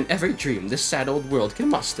believe in every dream this sad old world can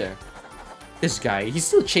muster. This guy, he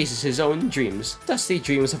still chases his own dreams, dusty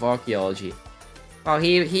dreams of archaeology. Oh,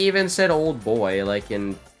 he even said old boy, like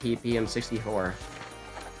in PPM64.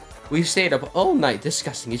 We stayed up all night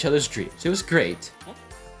discussing each other's dreams. It was great.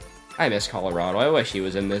 I miss Colorado. I wish he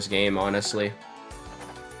was in this game, honestly.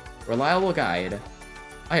 Reliable guide.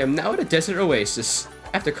 I am now at a desert oasis.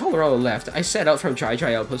 After Colorado left, I set out from Dry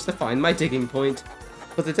Outpost to find my digging point.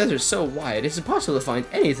 But the desert's so wide, it's impossible to find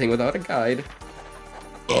anything without a guide.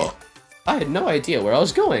 Ugh. I had no idea where I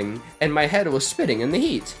was going, and my head was spinning in the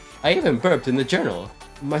heat. I even burped in the journal.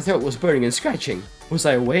 My throat was burning and scratching. Was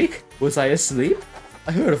I awake? Was I asleep?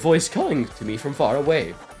 I heard a voice calling to me from far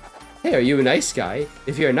away. Hey, are you a nice guy?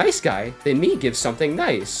 If you're a nice guy, then me give something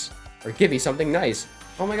nice. Or give me something nice.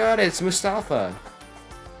 Oh my god, it's Mustafa.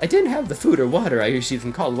 I didn't have the food or water I received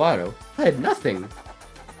from Colorado. I had nothing.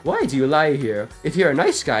 Why do you lie here? If you're a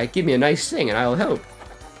nice guy, give me a nice thing and I'll help.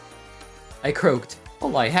 I croaked.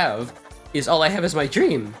 All I have is my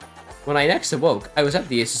dream. When I next awoke, I was at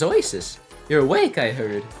the oasis. You're awake, I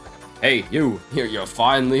heard. Hey, you're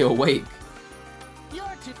finally awake.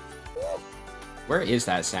 Where is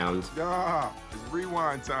that sound? Yeah, it's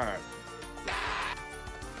rewind time.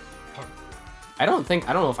 I don't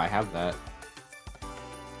know if I have that.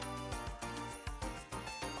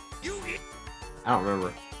 I don't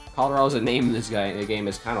remember. Colorado's a name in this game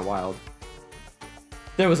is kind of wild.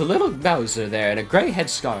 There was a little Bowser there in a gray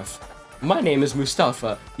headscarf. My name is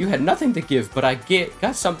Mustafa. You had nothing to give, but I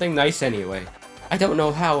got something nice anyway. I don't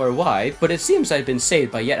know how or why, but it seems I've been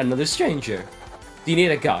saved by yet another stranger. Do you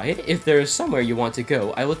need a guide? If there is somewhere you want to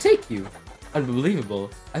go, I will take you.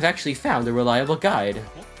 Unbelievable. I've actually found a reliable guide.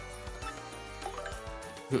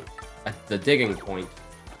 At the digging point.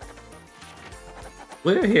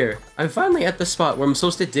 We're here. I'm finally at the spot where I'm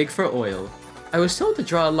supposed to dig for oil. I was told to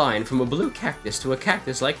draw a line from a blue cactus to a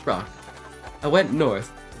cactus-like rock. I went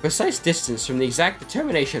north, a precise distance from the exact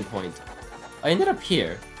determination point. I ended up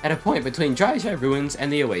here, at a point between Dry ruins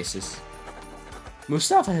and the oasis.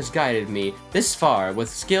 Mustafa has guided me this far with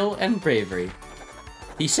skill and bravery.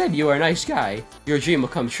 He said you are a nice guy, your dream will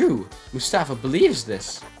come true. Mustafa believes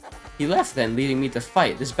this. He left then, leaving me to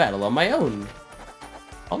fight this battle on my own.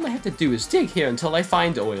 All I have to do is dig here until I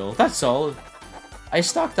find oil, that's all. I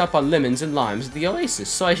stocked up on lemons and limes at the oasis,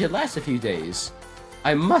 so I should last a few days.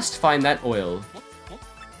 I must find that oil.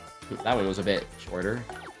 That one was a bit shorter.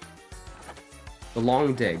 The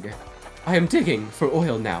long dig. I am digging for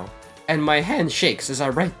oil now, and my hand shakes as I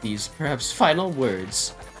write these, perhaps final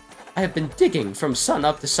words. I have been digging from sun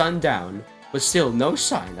up to sundown, but still no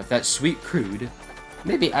sign of that sweet crude.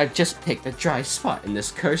 Maybe I've just picked a dry spot, in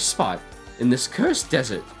this cursed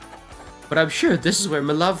desert. But I'm sure this is where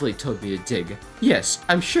Malovely told me to dig. Yes,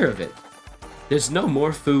 I'm sure of it. There's no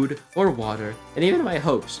more food or water, and even my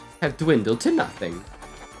hopes have dwindled to nothing.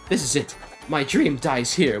 This is it. My dream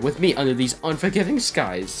dies here, with me under these unforgiving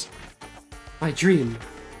skies. My dream.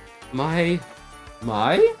 My?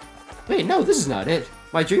 Wait, no, this is not it.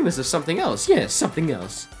 My dream is of something else. Yes, something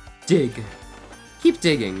else. Dig. Keep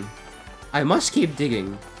digging. I must keep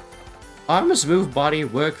digging. Arms move, body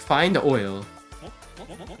work, find oil.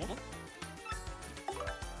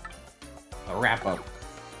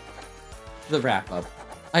 The wrap-up.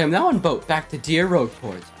 I am now on boat back to Deer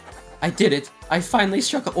Roadport. I did it. I finally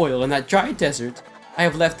struck oil in that dry desert. I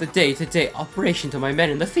have left the day-to-day operation to my men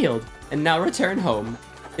in the field, and now return home.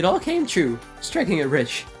 It all came true, striking it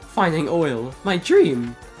rich, finding oil, my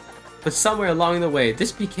dream. But somewhere along the way,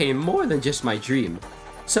 this became more than just my dream.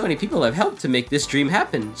 So many people have helped to make this dream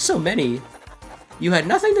happen, so many. You had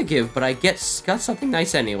nothing to give, but I got something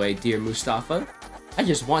nice anyway, dear Mustafa. I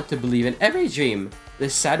just want to believe in every dream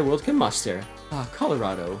this sad world can muster. Ah,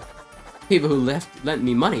 Colorado. People who lent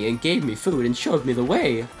me money and gave me food and showed me the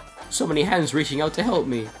way. So many hands reaching out to help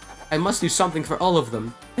me. I must do something for all of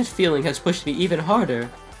them. That feeling has pushed me even harder.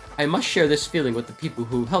 I must share this feeling with the people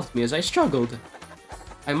who helped me as I struggled.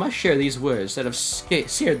 I must share these words that have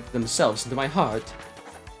seared themselves into my heart.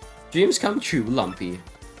 Dreams come true, Lumpy.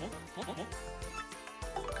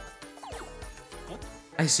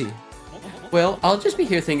 I see. Well, I'll just be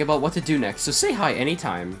here thinking about what to do next, so say hi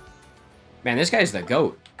anytime. Man, this guy's the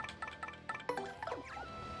GOAT.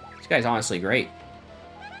 This guy's honestly great.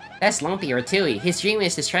 That's Lumpy or Tui. His dream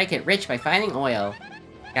is to strike it rich by finding oil.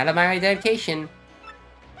 Gotta admire dedication.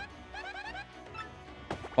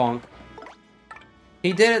 Bonk.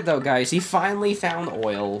 He did it though, guys. He finally found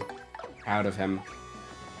oil. Proud of him.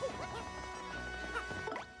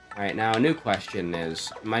 Alright, now a new question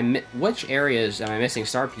is, which areas am I missing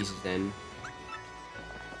star pieces in?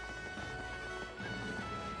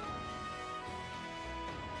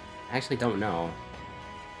 I actually don't know.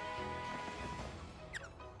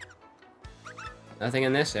 Nothing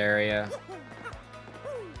in this area.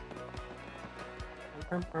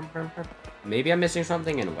 Maybe I'm missing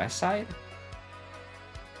something in West Side?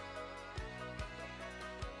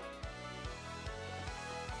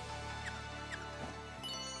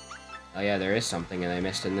 Oh yeah, there is something that I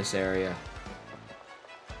missed in this area.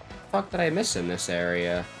 What the fuck did I miss in this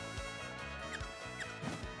area?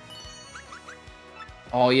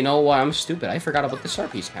 Oh, you know what? I'm stupid. I forgot about the star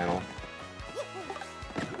piece panel.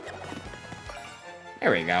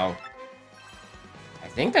 There we go. I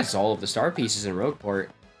think that's all of the star pieces in Rogueport.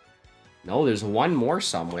 No, there's one more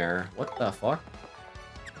somewhere. What the fuck?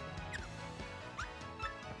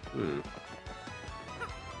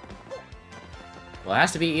 Well, it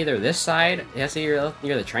has to be either this side, it has to be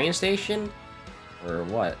near the train station, or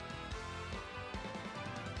what?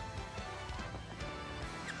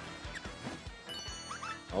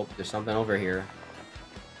 Oh, there's something over here.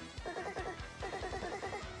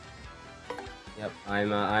 Yep,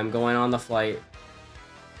 I'm going on the flight.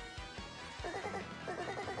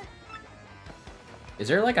 Is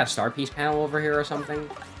there like a star piece panel over here or something?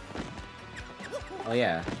 Oh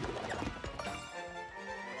yeah.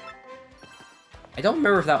 I don't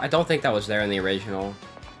remember if that. I don't think that was there in the original.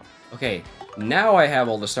 Okay, now I have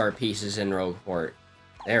all the star pieces in Rogueport.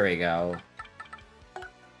 There we go.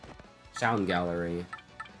 Sound gallery.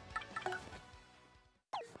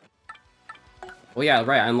 Oh yeah,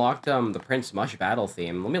 right. I unlocked the Prince Mush battle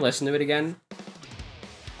theme. Let me listen to it again.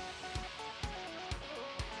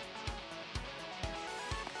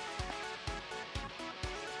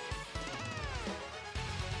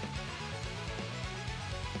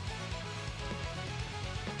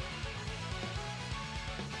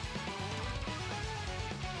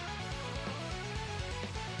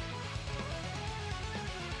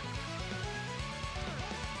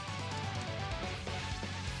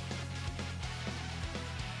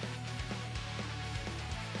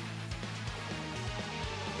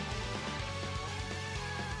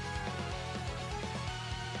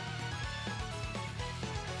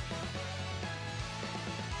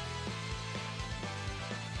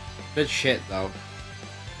 Good shit, though.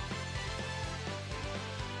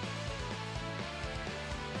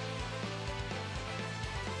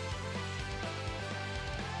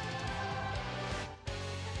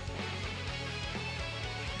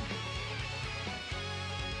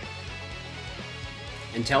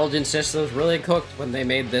 Intelligent Systems really cooked when they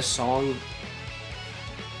made this song.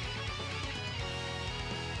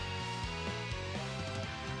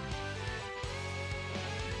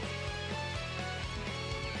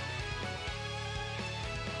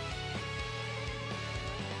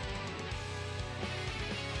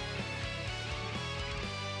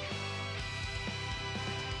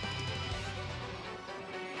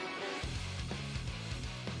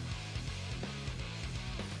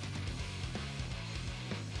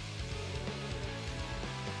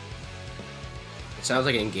 It sounds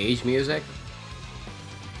like engaged music.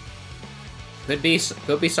 Could be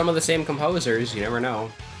some of the same composers. You never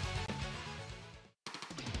know.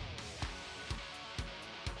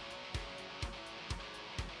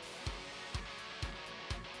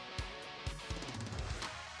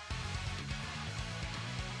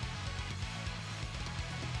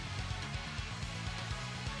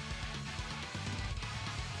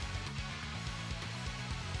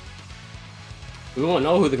 We won't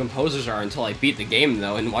know who the composers are until I beat the game,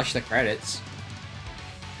 though, and watch the credits.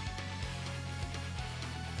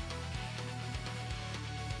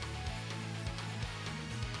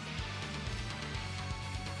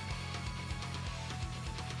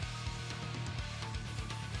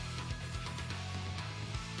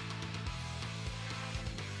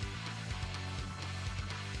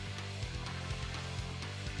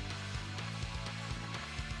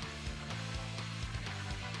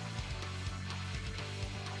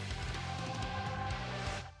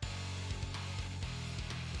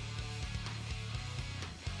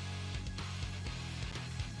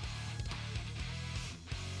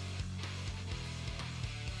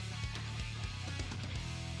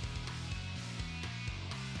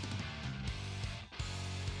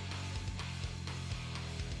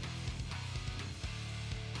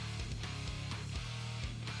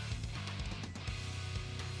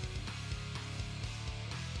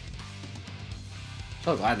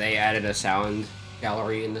 So glad they added a sound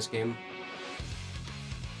gallery in this game.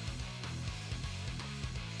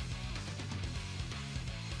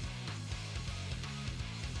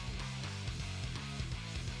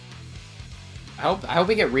 I hope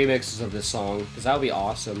we get remixes of this song, because that would be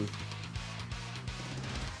awesome.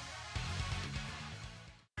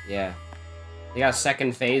 Yeah. They got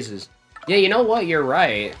second phases. Yeah, you know what? You're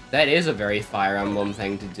right. That is a very Fire Emblem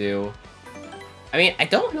thing to do. I mean, I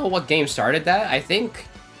don't know what game started that. I think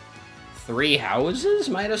Three Houses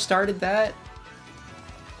might have started that.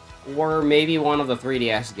 Or maybe one of the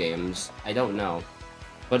 3DS games. I don't know.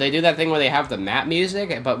 But they do that thing where they have the map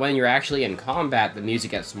music, but when you're actually in combat, the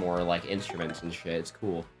music gets more like instruments and shit. It's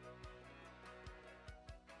cool.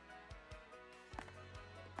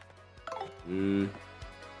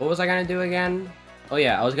 What was I gonna do again? Oh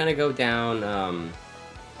yeah, I was gonna go down,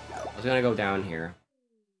 I was gonna go down here.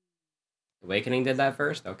 Awakening did that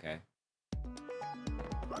first? Okay.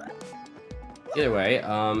 Either way,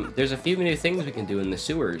 there's a few new things we can do in the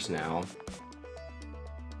sewers now.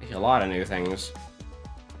 Actually, a lot of new things.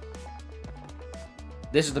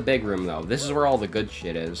 This is the big room, though. This is where all the good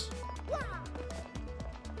shit is.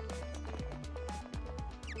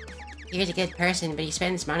 He was a good person, but he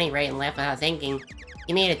spends money right and left without thinking.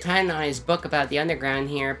 He made a ton on his book about the underground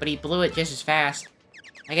here, but he blew it just as fast.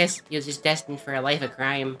 I guess he was just destined for a life of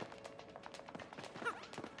crime.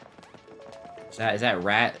 Is that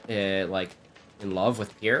Rat, like, in love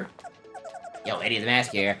with Pierre? Yo, Eddie the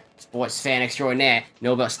Mask here. Sports fan extraordinaire.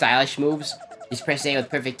 Know about stylish moves? Just press A with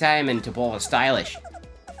perfect timing to ball stylish.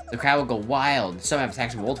 The crowd will go wild. Some have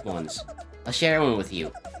attacks from multiple ones. I'll share one with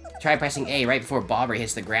you. Try pressing A right before Bobber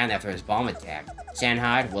hits the ground after his bomb attack. Sound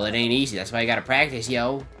hard? Well, it ain't easy. That's why you gotta practice,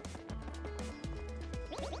 yo.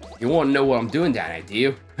 You wanna know what I'm doing down here, do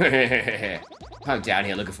you? I'm down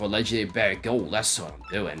here looking for a legendary bag of gold. That's what I'm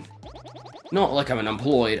doing. Not like I'm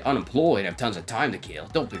unemployed, have tons of time to kill.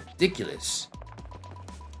 Don't be ridiculous.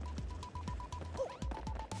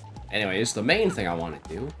 Anyways, the main thing I want to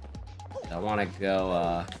do is I want to go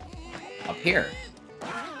up here.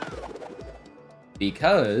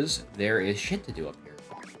 Because there is shit to do up here.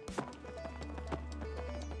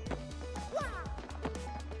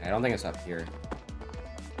 I don't think it's up here.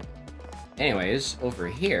 Anyways, over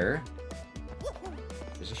here,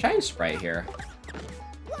 there's a shine sprite here.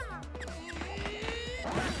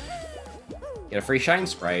 Get a free shine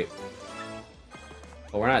sprite.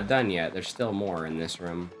 But we're not done yet. There's still more in this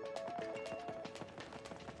room.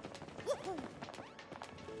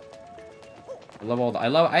 I love all the,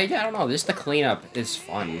 I don't know, just the cleanup is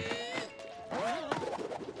fun.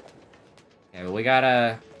 Okay, but we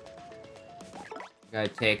gotta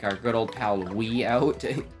take our good old pal Wii out.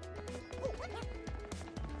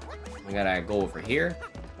 We gotta go over here.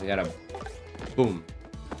 We gotta, boom.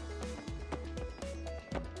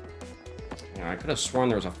 You know, I could have sworn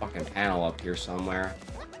there was a fucking panel up here somewhere.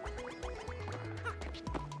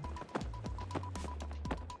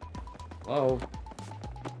 Hello?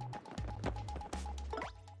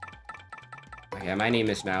 Okay, my name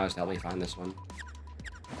is Mouse. Help me find this one.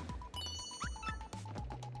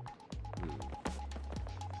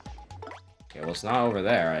 Okay, well, it's not over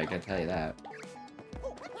there. I can tell you that.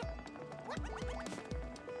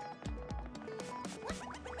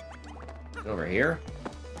 Is it over here?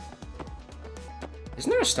 Isn't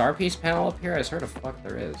there a star piece panel up here? I swear to fuck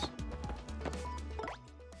there is.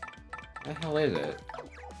 What the hell is it?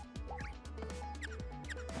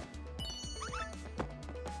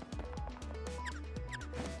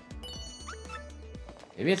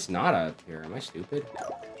 Maybe it's not up here. Am I stupid?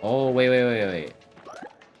 Oh, wait. Wait,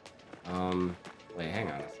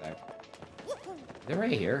 hang on a sec. Is it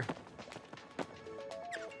right here?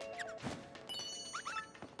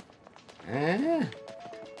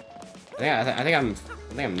 I think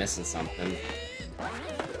I'm missing something.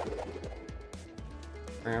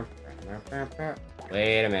 Wait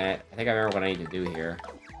a minute. I think I remember what I need to do here.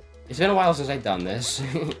 It's been a while since I've done this.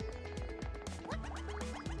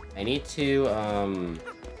 I need to,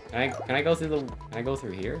 can I go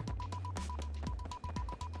through here?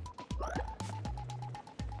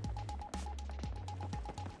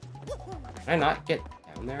 Can I not get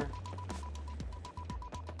down there?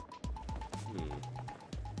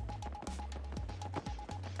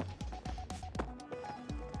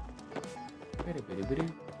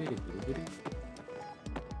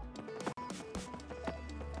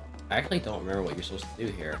 I actually don't remember what you're supposed to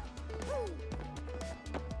do here.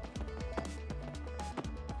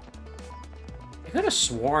 I could have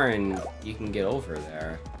sworn you can get over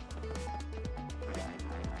there.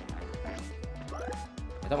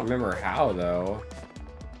 I don't remember how, though.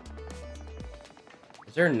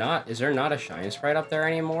 Is there not a shine sprite up there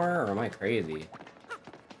anymore, or am I crazy?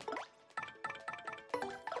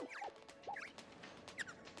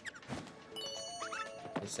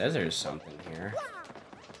 It says there's something here.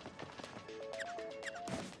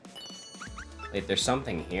 Wait, there's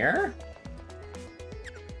something here?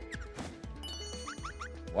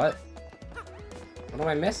 What? What am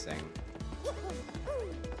I missing?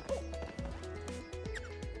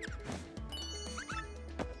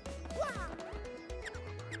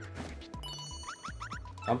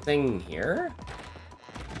 Something here?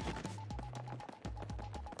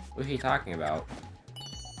 What is he talking about?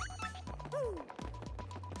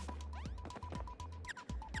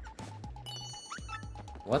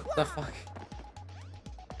 What the fuck?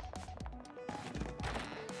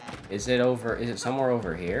 Is it somewhere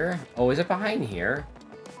over here? Oh, is it behind here?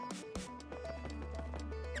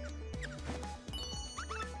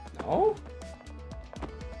 No?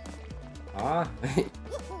 Huh?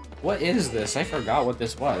 What is this? I forgot what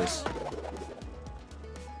this was.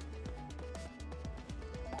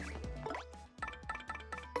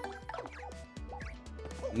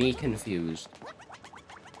 Me confused.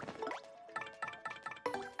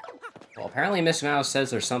 Well, apparently Miss Mouse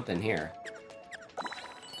says there's something here.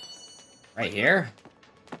 Right here?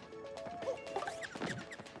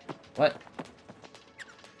 What?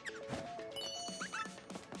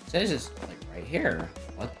 It says it's like right here.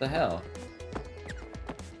 What the hell?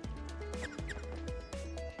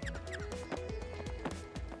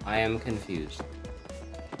 I am confused.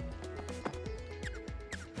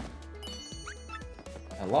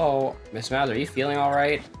 Hello? Miss Mouse, are you feeling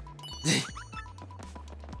alright?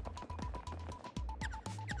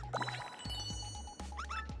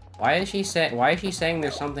 Why is she saying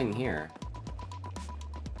there's something here?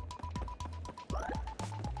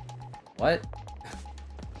 What?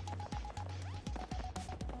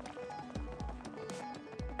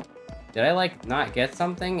 Did I, like, not get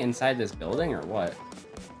something inside this building, or what?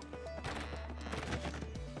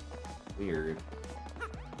 Weird.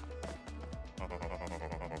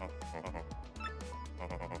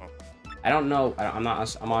 I don't know. I'm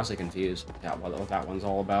honestly confused what that one's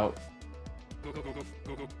all about.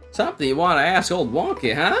 Something you want to ask old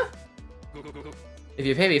Wonky, huh? If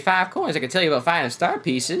you pay me 5 coins, I can tell you about finding star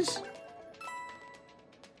pieces.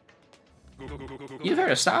 You've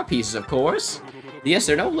heard of star pieces, of course. Yes,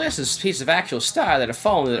 they're no less than pieces of actual star that have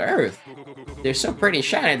fallen to the earth. They're so pretty and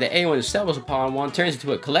shiny that anyone who stumbles upon one turns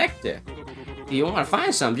into a collector. If you want to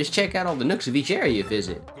find some, just check out all the nooks of each area you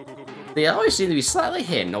visit. They always seem to be slightly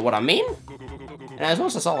hidden, know what I mean? And I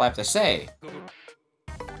suppose that's all I have to say.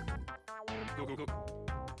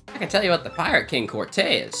 I can tell you about the Pirate King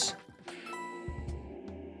Cortez.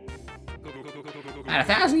 About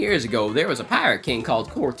 1,000 years ago, there was a pirate king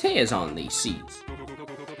called Cortez on these seas.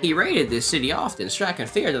 He raided this city often, striking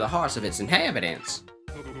fear to the hearts of its inhabitants.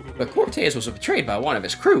 But Cortez was betrayed by one of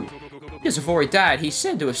his crew. Just before he died, he's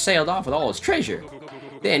said to have sailed off with all his treasure.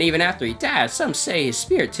 Then, even after he died, some say his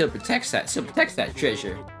spirit still protects that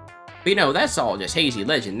treasure. But you know, that's all just hazy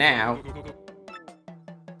legend now.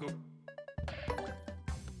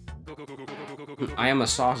 I am a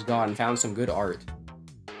sauce god and found some good art.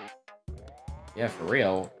 Yeah, for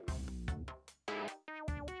real.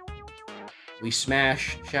 We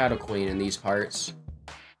smash Shadow Queen in these parts.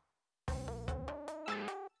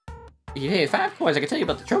 Hey, 5 coins, I can tell you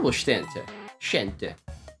about the Trouble Shente.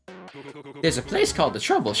 There's a place called the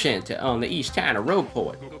Trouble Shente on the east town of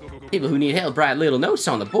Roadport. People who need help write little notes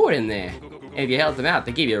on the board in there. And if you help them out,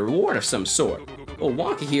 they give you a reward of some sort. Old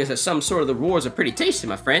Wonky hears that some sort of the rewards are pretty tasty,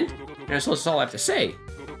 my friend. And I suppose that's all I have to say.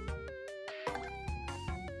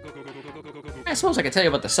 I suppose I can tell you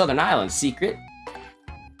about the Southern Island secret.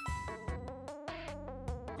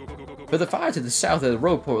 For the far to the south of the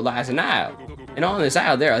Roadport lies an isle. And on this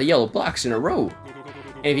isle there are yellow blocks in a row.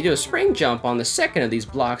 And if you do a spring jump on the second of these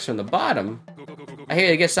blocks from the bottom, I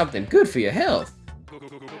hear you get something good for your health.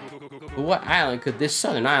 But what island could this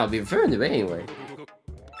southern island be referring to anyway?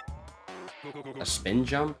 A spin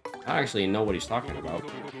jump? I don't actually know what he's talking about.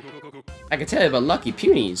 I can tell you about lucky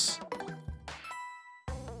punies.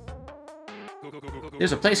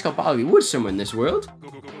 There's a place called Bobby Wood somewhere in this world.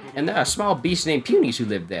 And there are small beasts named punies who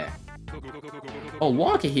live there. Old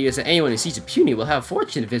Wonka hears that anyone who sees a puny will have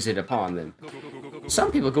fortune visited upon them.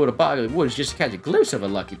 Some people go to Boggy Woods just to catch a glimpse of a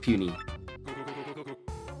lucky puny.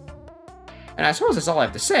 And I suppose that's all I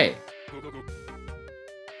have to say.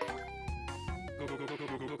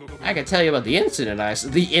 I can tell you about the incident I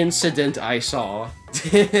saw.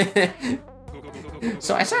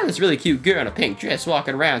 So I saw this really cute girl in a pink dress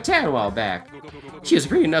walking around town a while back. She was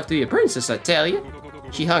pretty enough to be a princess, I tell you.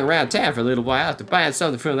 She hung around town for a little while after buying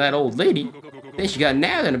something from that old lady. Then she got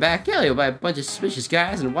nabbed in a back alley by a bunch of suspicious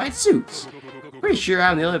guys in white suits. Pretty sure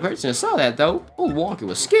I'm the only person who saw that, though. Old Wonka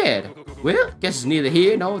was scared. Well, guess it's neither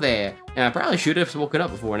here nor there. And I probably should have woken up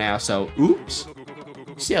before now, so oops.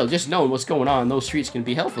 Still, just knowing what's going on in those streets can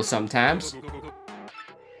be helpful sometimes.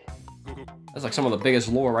 That's like some of the biggest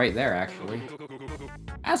lore right there, actually.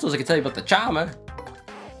 I suppose I can tell you about the charmer.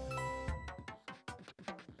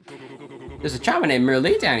 There's a charmer named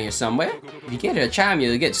Merle down here somewhere. If you get her a charm,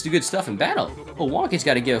 you'll get good stuff in battle. Old Wonka's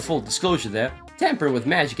got to give a full disclosure there. Tampering with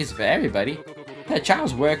magic isn't for everybody. Her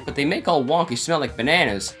charms work, but they make old Wonky smell like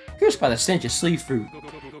bananas, cursed by the stench of sleeve fruit.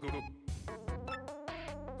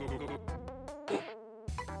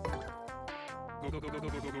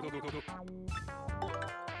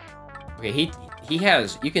 Okay, he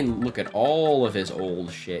has, you can look at all of his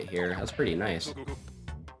old shit here. That's pretty nice.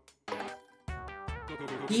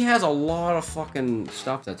 He has a lot of fucking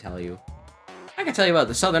stuff to tell you. I can tell you about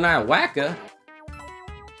the Southern Isle Whacker.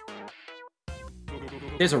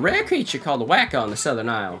 There's a rare creature called a Whacker on the Southern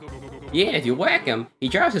Isle. Yeah, if you whack him, he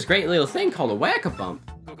drops this great little thing called a Whacker Bump.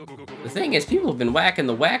 The thing is, people have been whacking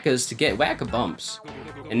the Whackers to get Whacker Bumps.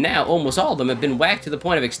 And now, almost all of them have been whacked to the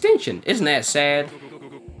point of extinction. Isn't that sad?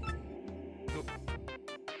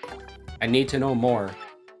 I need to know more.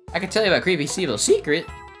 I can tell you about Creepy Steeple's secret.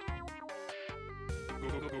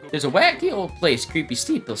 There's a wacky old place, Creepy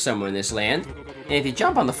Steeple, somewhere in this land. And if you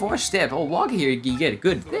jump on the 4th step, old Wonka here, you get a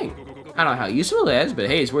good thing. I don't know how useful it is, but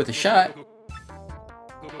hey, it's worth a shot.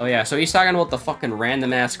 Oh yeah, so he's talking about the fucking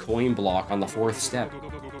random-ass coin block on the 4th step.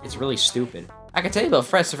 It's really stupid. I can tell you about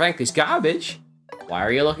Professor Frankly's garbage. Why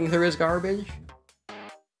are you looking through his garbage?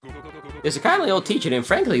 There's a kindly old teacher named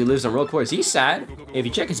Frankly who lives on Roadport's east side. And if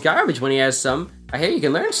you check his garbage when he has some, I hear you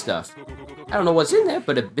can learn stuff. I don't know what's in there,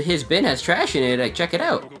 but his bin has trash in it, check it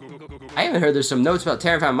out. I even heard there's some notes about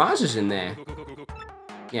terrifying monsters in there.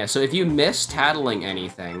 Yeah, so if you miss tattling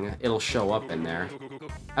anything, it'll show up in there.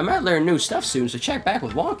 I might learn new stuff soon, so check back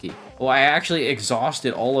with Wonky. Well, I actually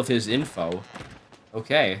exhausted all of his info.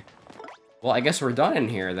 Okay. Well, I guess we're done in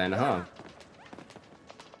here then, huh?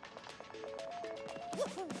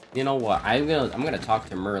 You know what? I'm gonna talk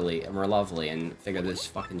to Merlovely and figure this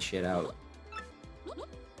fucking shit out.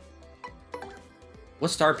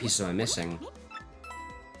 What star pieces am I missing?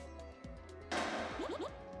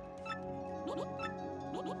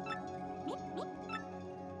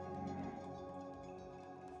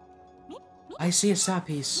 I see a star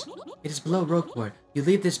piece. It is below Rogueport. You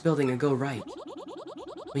leave this building and go right.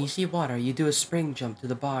 When you see water, you do a spring jump to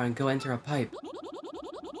the bar and go enter a pipe.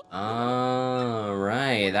 Oh,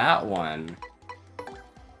 right, that one.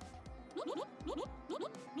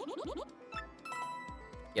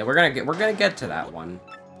 Yeah, we're gonna get to that one.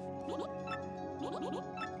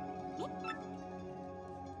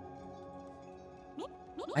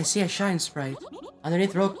 I see a shine sprite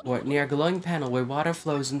underneath Rogueport near a glowing panel where water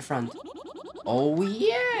flows in front. Oh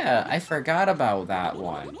yeah, I forgot about that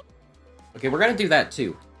one. Okay, we're gonna do that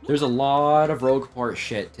too. There's a lot of Rogueport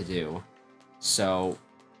shit to do. So,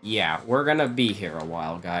 yeah, we're gonna be here a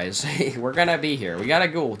while, guys. We're gonna be here. We gotta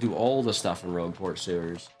go do all the stuff in Rogueport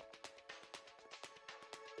sewers.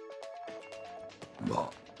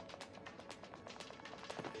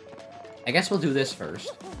 I guess we'll do this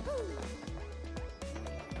first.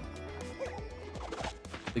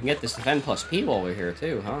 We can get this Defend Plus P while we're here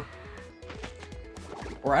too, huh?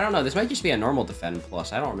 Or I don't know, this might just be a normal Defend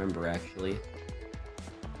Plus. I don't remember, actually.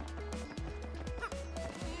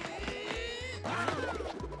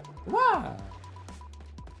 Wow.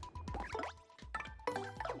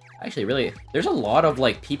 Actually, really, there's a lot of,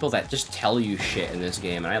 like, people that just tell you shit in this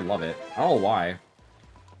game, and I love it. I don't know why.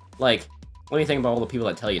 Like, what do you think about all the people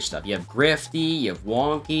that tell you stuff? You have Grifty, you have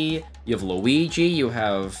Wonky, you have Luigi, you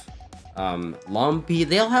have, Lumpy.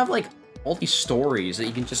 They'll have, like, all these stories that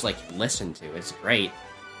you can just, like, listen to. It's great.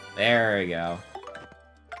 There we go.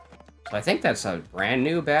 So I think that's a brand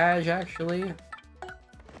new badge, actually.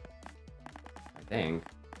 I think.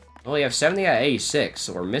 Well, we have 70 out of 86,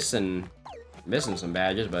 so we're missing some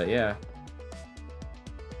badges, but yeah.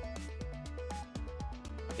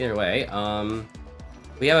 Either way,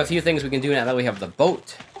 we have a few things we can do now that we have the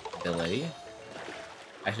boat ability.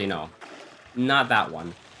 Actually, no. Not that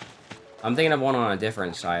one. I'm thinking of one on a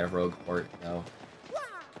different side of Rogueport, though.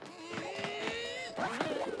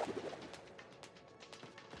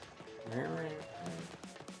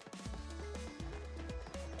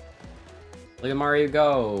 Look at Mario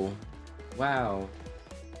go. Wow.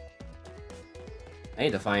 I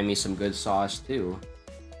need to find me some good sauce, too.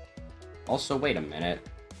 Also, wait a minute.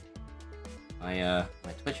 My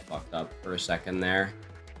Twitch fucked up for a second there.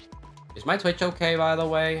 Is my Twitch okay, by the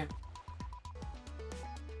way?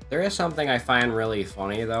 There is something I find really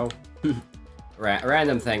funny though.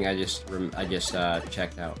 Random thing I just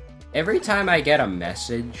checked out. Every time I get a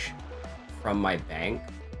message from my bank,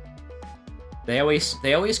 they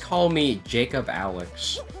always call me Jacob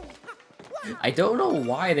Alex. I don't know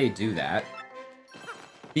why they do that.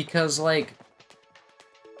 Because like,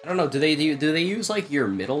 I don't know. Do they use like your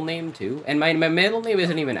middle name too? And my middle name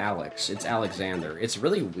isn't even Alex. It's Alexander. It's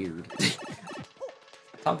really weird.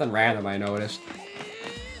 Something random I noticed.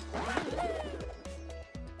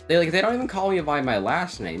 They don't even call me by my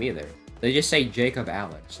last name either. They just say Jacob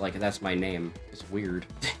Alex, like that's my name. It's weird.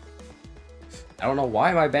 I don't know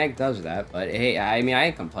why my bank does that, but hey, I mean, I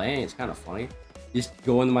ain't complaining. It's kind of funny. Just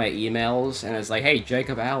go into my emails and it's like, hey,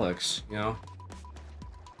 Jacob Alex, you know?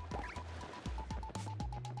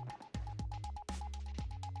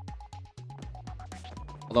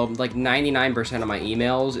 Although, like, 99% of my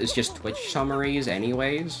emails is just Twitch summaries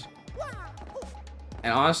anyways.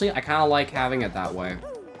 And honestly, I kind of like having it that way.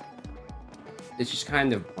 It's just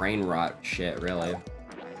kind of brain rot shit, really.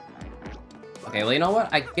 Okay, well, you know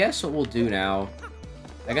what? I guess what we'll do now...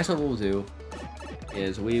 I guess what we'll do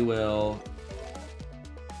is we will...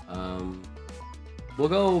 we'll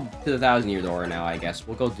go to the 1,000-year door now, I guess.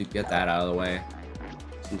 We'll go get that out of the way.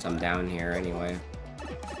 Since I'm down here anyway.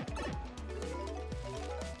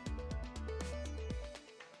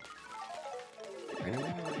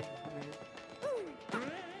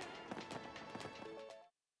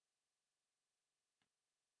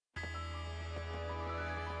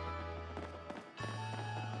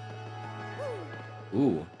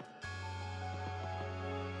 Ooh.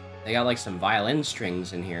 They got like some violin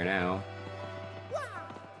strings in here now.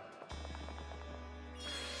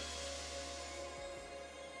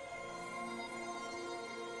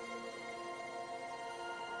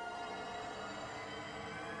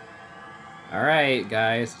 Alright,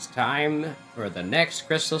 guys, it's time for the next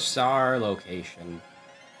Crystal Star location.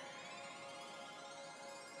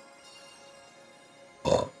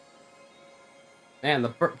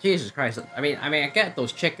 Man, Jesus Christ, I mean, I get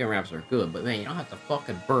those chicken wraps are good, but man, you don't have to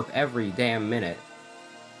fucking burp every damn minute.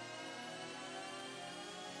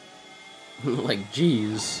 Like,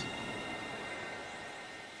 jeez.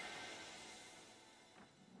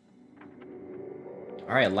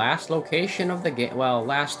 Alright, last location of the game. Well,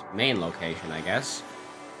 last main location, I guess.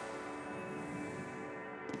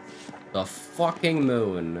 The fucking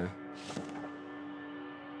moon.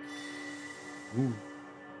 Ooh.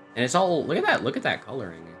 And it's all, look at that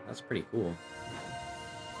coloring. That's pretty cool.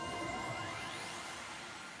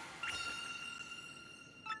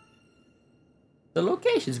 The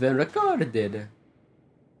location's been recorded.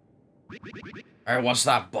 Hey, what's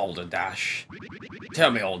that, Boulder Dash?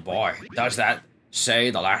 Tell me, old boy, does that say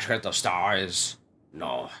the last Crystal Star is...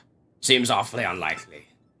 No, seems awfully unlikely.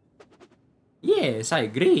 Yes, I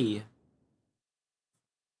agree.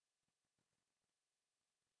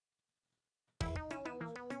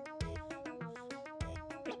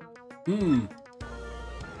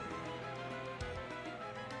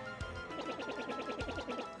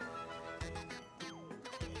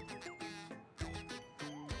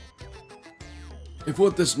 If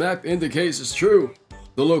what this map indicates is true,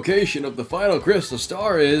 the location of the final Crystal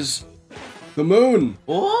Star is... the moon!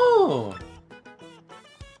 Oh!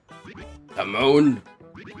 The moon?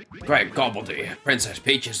 Great gobbledy, Princess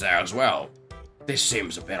Peach is there as well. This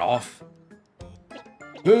seems a bit off.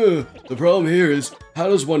 The problem here is, how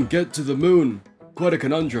does one get to the moon? Quite a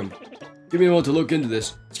conundrum. Give me a moment to look into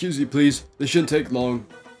this. Excuse me, please. This shouldn't take long.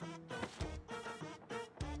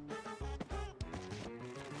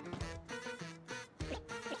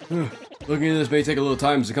 Looking into this may take a little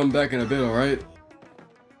time, so come back in a bit, alright?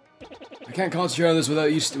 I can't concentrate on this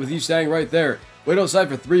with you standing right there. Wait outside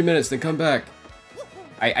for 3 minutes, then come back.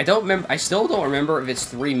 I don't remember. I still don't remember if it's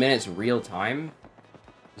 3 minutes real time.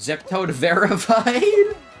 Ziptoad verified?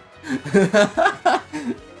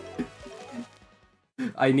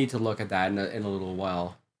 I need to look at that in a little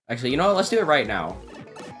while. Actually, you know what? Let's do it right now.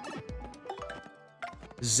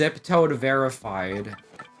 Ziptoad verified.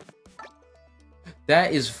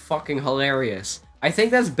 That is fucking hilarious. I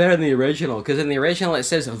think that's better than the original, because in the original it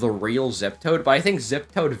says the real Ziptoad, but I think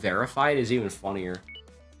Ziptoad verified is even funnier.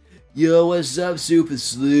 Yo, what's up, Super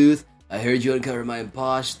Sleuth? I heard you uncovered my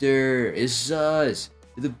imposter. It's us.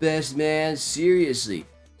 You're the best, man. Seriously.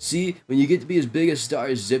 See, when you get to be as big a star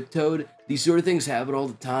as Ziptoad, these sort of things happen all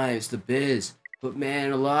the time. It's the biz. But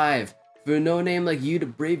man, alive. For a no-name like you to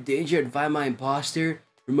brave danger and find my imposter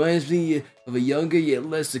reminds me of a younger yet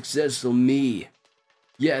less successful me.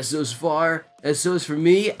 Yeah, so as for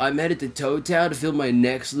me, I'm headed to Toad Town to fill my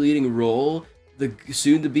next leading role. the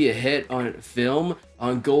soon to be a hit on film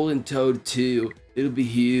on Golden Toad 2. It'll be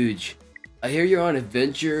huge. I hear you're on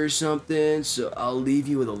adventure or something, so I'll leave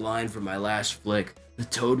you with a line from my last flick, The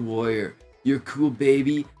Toad Warrior. You're cool,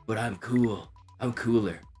 baby, but I'm cool. I'm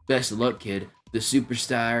cooler. Best of luck, kid. The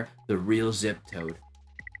superstar, the real Zip Toad.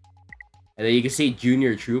 And then you can see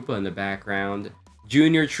Junior Troopa in the background.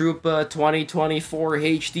 Junior Troopa 2024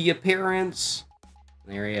 HD appearance.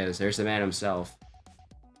 There he is. There's the man himself.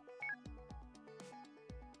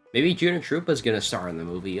 Maybe Junior Troopa's gonna star in the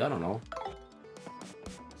movie. I don't know.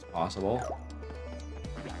 It's possible.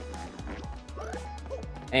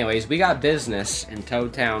 Anyways, we got business in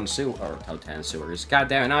Toadtown Sewers. God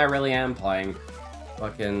damn it, now I really am playing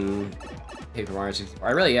fucking Paper Mario 64.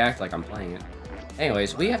 I really act like I'm playing it.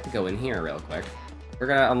 Anyways, we have to go in here real quick. We're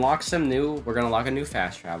gonna unlock we're gonna unlock a new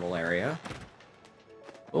fast travel area.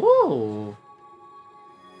 Ooh.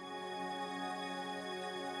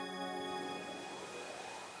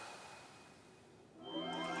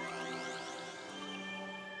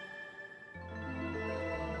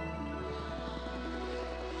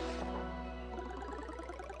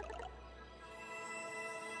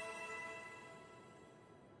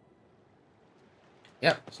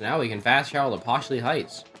 Yep, so now we can fast travel to Poshley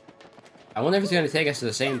Heights. I wonder if it's going to take us to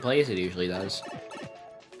the same place it usually does.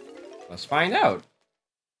 Let's find out.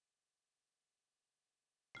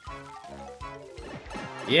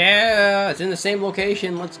 Yeah, it's in the same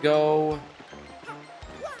location. Let's go.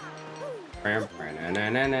 I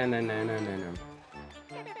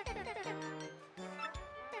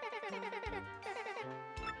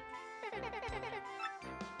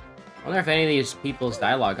wonder if any of these people's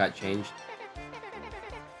dialogue got changed.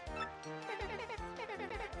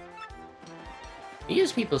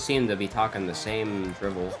 These people seem to be talking the same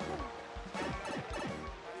drivel.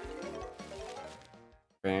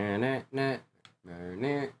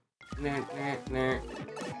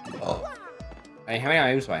 Oh. Hey, how many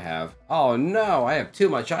items do I have? Oh no, I have too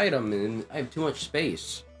much item and I have too much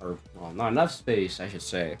space. Or, well, not enough space, I should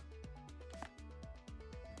say.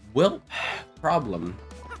 Well, problem.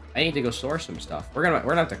 I need to go store some stuff. We're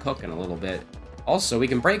gonna have to cook in a little bit. Also, we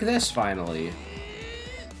can break this finally.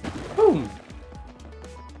 Boom!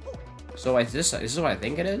 So this is what I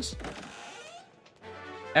think it is?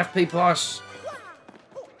 FP plus.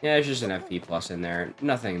 Yeah, there's just an FP plus in there.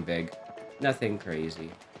 Nothing big. Nothing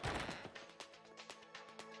crazy.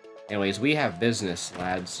 Anyways, we have business,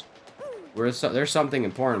 lads. There's something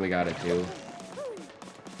important we gotta do.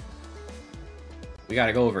 We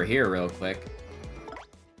gotta go over here real quick.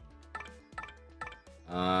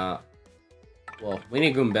 Well, we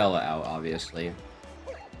need Goombella out, obviously.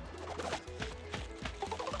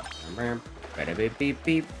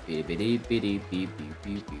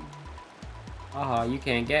 Haha, you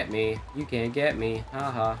can't get me. You can't get me.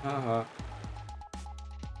 Haha, haha.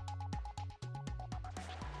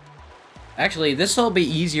 Actually, this will be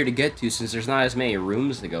easier to get to since there's not as many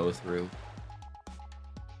rooms to go through.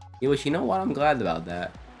 You know what? I'm glad about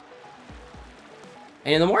that.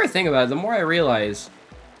 And the more I think about it, the more I realize...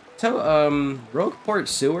 So, Rogueport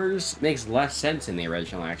Sewers makes less sense in the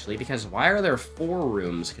original, actually, because why are there 4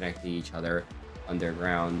 rooms connected to each other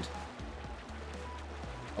underground?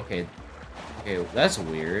 Okay, that's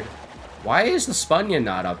weird. Why is the Spunya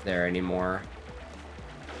not up there anymore?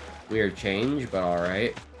 Weird change, but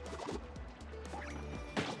alright.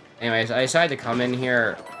 Anyways, I decided to come in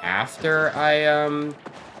here after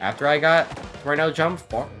I got Tornado Jump.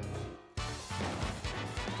 Fuck.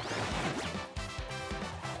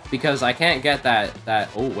 Because I can't get that,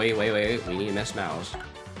 oh, wait, we need Miss Mouse.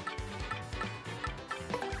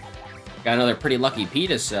 Got another pretty lucky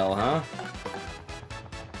Peta cell, huh?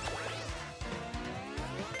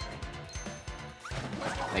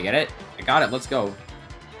 Did I get it? I got it, let's go.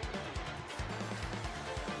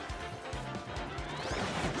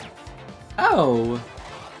 Oh!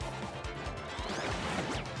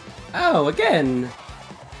 Oh, again!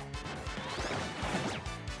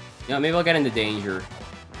 You know, maybe I'll get into danger.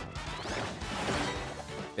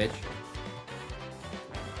 Bitch.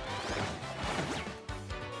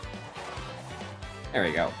 There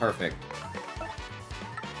we go, perfect.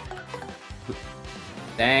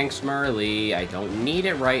 Thanks, Merly. I don't need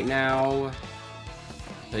it right now.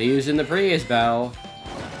 So using the Prius Bell.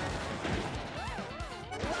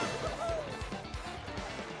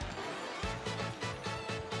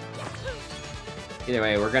 Either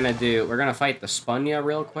way, we're gonna fight the Spunya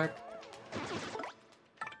real quick.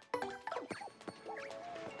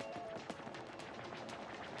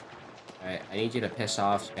 Alright, I need you to piss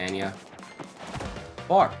off, Spania.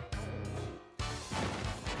 Fuck!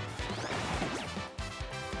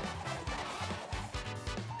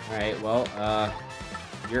 Alright, well,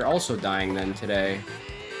 you're also dying then today.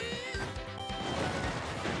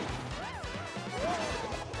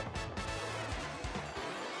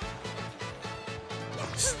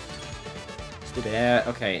 Stupid ass.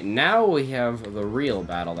 Okay, now we have the real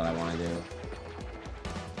battle that I want to do.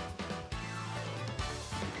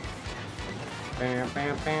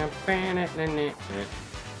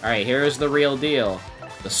 Alright, here's the real deal.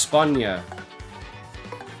 The Spunya.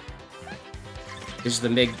 This is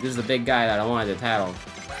the big guy that I wanted to tattle.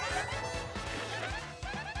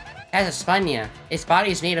 That's a Spunya. Its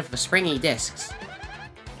body is made of springy discs.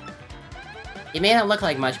 It may not look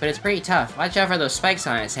like much, but it's pretty tough. Watch out for those spikes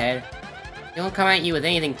on its head. It won't come at you with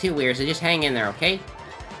anything too weird, so just hang in there, okay?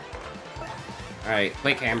 Alright,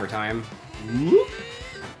 quick hammer time.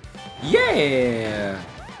 Yeah!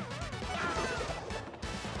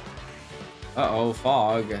 Uh-oh,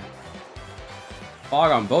 fog.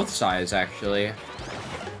 Fog on both sides, actually.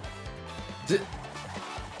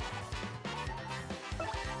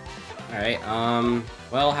 Alright,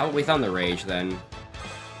 well, how about we Thunder Rage, then?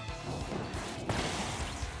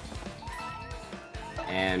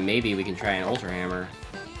 And maybe we can try an Ultra Hammer.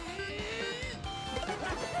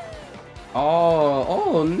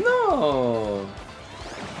 Oh no!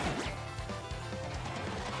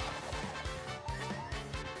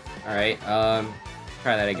 Alright,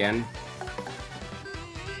 try that again.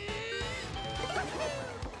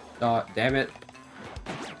 Oh, damn it.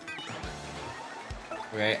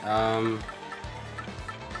 Okay,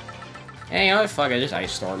 hey, you know what? Fuck it, just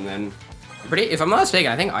Ice Storm then. If I'm not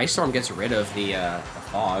mistaken, I think Ice Storm gets rid of the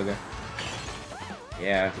fog.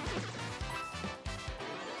 Yeah.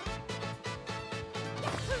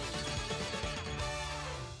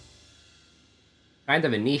 Kind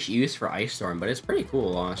of a niche use for Ice Storm, but it's pretty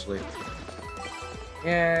cool, honestly.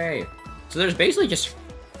 Yay! So there's basically just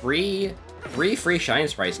three free shine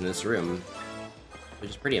sprites in this room, which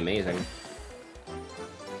is pretty amazing.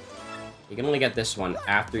 You can only get this one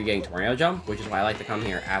after you're getting Tornado Jump, which is why I like to come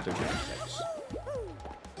here after Gymnastics.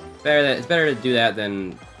 It's better to do that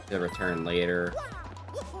than to return later.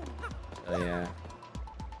 So yeah.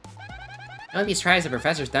 Don't be surprised the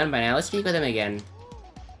professor's done by now. Let's speak with him again.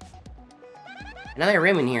 Another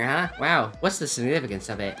room in here, huh? Wow, what's the significance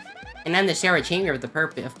of it? An undiscovered chamber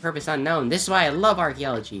of purpose unknown. This is why I love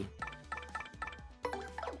archaeology.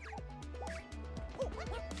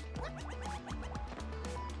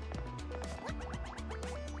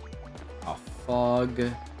 Oh, fog.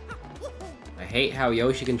 I hate how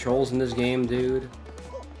Yoshi controls in this game, dude.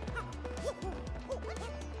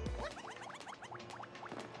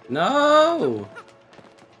 No!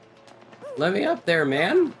 Let me up there,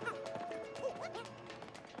 man.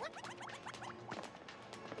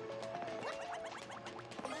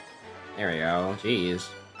 There we go. Jeez.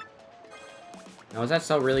 Now, is that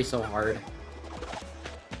really so hard?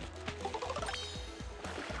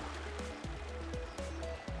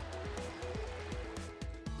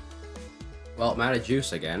 Well, I'm out of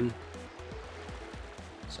juice again.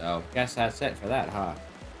 So, guess that's it for that, huh?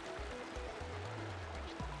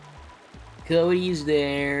 Cody's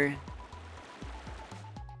there.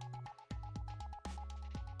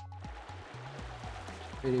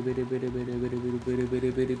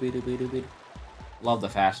 Love the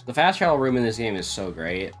fast travel room in this game is so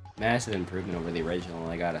great. Massive improvement over the original,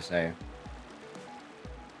 I gotta say.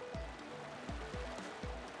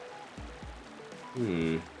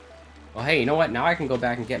 Well, hey, you know what? Now I can go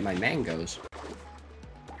back and get my mangoes.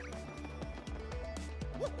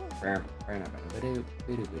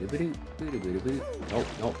 Nope,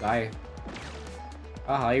 nope, die.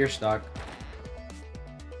 Haha, you're stuck.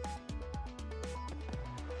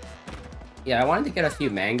 Yeah, I wanted to get a few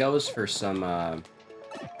mangoes for some,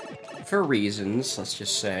 for reasons, let's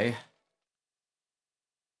just say.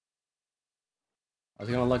 I was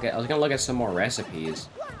gonna look at some more recipes.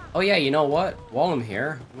 Oh yeah, you know what? While I'm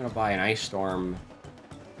here, I'm gonna buy an Ice Storm.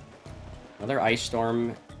 Another Ice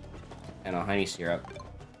Storm and a honey syrup.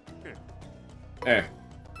 Yeah,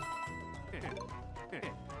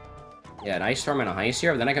 an Ice Storm and a honey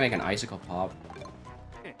syrup, then I can make an icicle pop.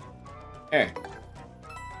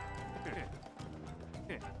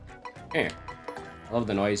 I love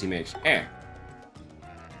the noise he makes.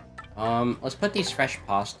 Let's put these fresh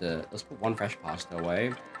pasta. Let's put one fresh pasta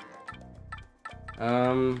away.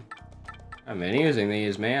 I've been using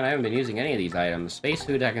these, man. I haven't been using any of these items. Space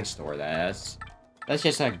food, I can store that. That's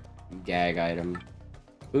just a gag item.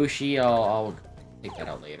 Bushi, I'll take that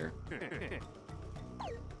out later.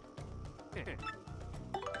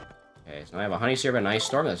 Okay, so I have a honey syrup and an ice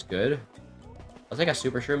storm. That's good. I'll take a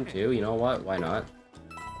super shroom too. You know what? Why not?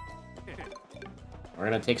 We're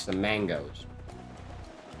gonna take some mangoes.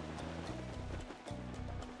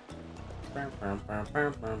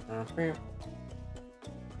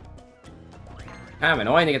 I'm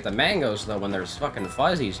annoying to get the mangoes, though, when there's fucking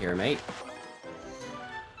fuzzies here, mate.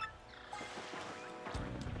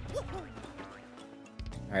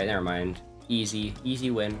 Alright, never mind. Easy.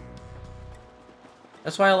 Easy win.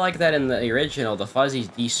 That's why I like that in the original, the fuzzies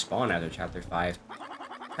despawn after Chapter 5.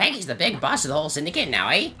 Frankie's the big boss of the whole syndicate now,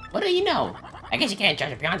 eh? What do you know? I guess you can't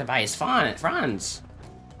judge a Pianta by his fronds.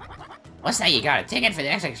 What's that you got? A ticket for the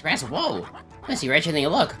X Express? Whoa! Must be richer than you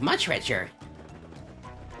look. Much richer.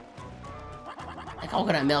 The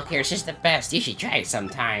coconut milk here is just the best. You should try it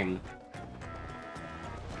sometime.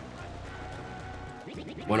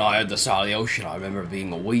 When I had the side of the ocean, I remember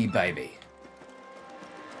being a wee baby.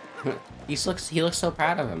 he looks so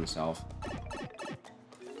proud of himself.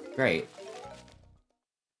 Great.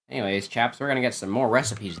 Anyways, chaps, we're gonna get some more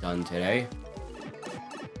recipes done today.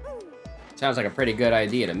 Sounds like a pretty good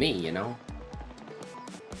idea to me, you know?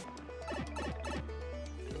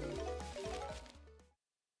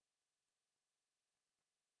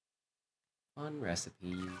 Fun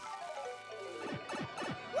recipes.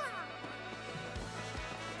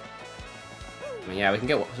 I mean, yeah, we can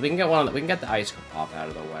get the ice pop out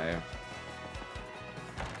of the way.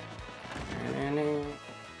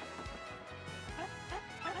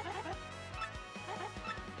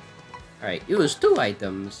 Alright, use 2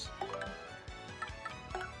 items.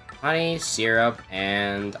 Honey, syrup,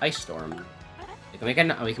 and ice storm. We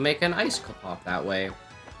can make an ice pop that way.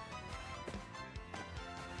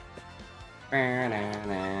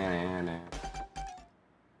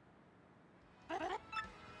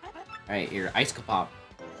 Alright, here, ice pop.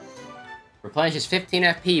 Replenishes 15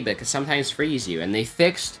 FP, but can sometimes freeze you, and they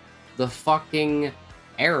fixed the fucking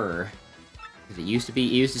error. Because it used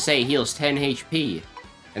to say it heals 10 HP.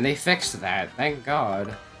 And they fixed that, thank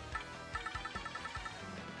God.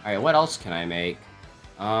 Alright, what else can I make?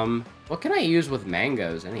 What can I use with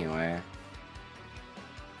mangoes, anyway?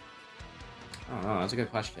 I don't know, that's a good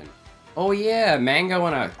question. Oh yeah, mango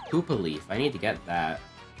and a Koopa leaf. I need to get that.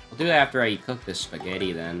 I'll do that after I cook this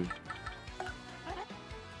spaghetti, then.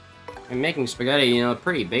 I'm making spaghetti, you know,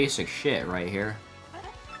 pretty basic shit right here.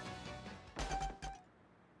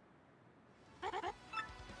 Here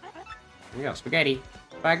we go, spaghetti.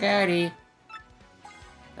 Spaghetti!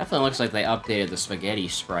 Definitely looks like they updated the spaghetti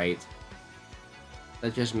sprite. Is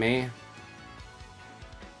that just me?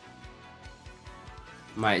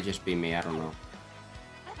 Might just be me, I don't know.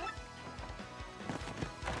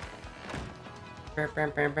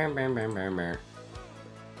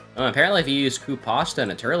 Oh, apparently if you use Coop Pasta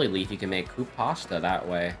and a Turley Leaf, you can make Coop Pasta that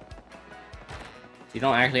way. So you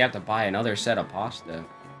don't actually have to buy another set of pasta.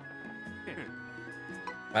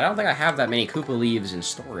 I don't think I have that many Koopa Leaves in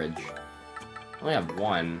storage. I only have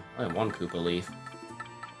one. I only have one Koopa Leaf.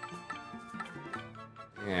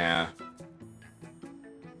 Yeah.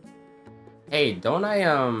 Hey, don't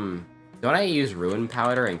I use Ruin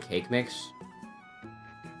Powder and Cake Mix?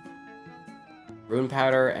 Ruin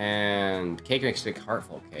Powder and Cake Mix to make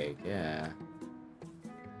Heartful Cake, yeah.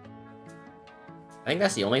 I think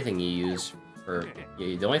that's the only thing you use for...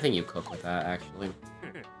 Yeah, the only thing you cook with that, actually.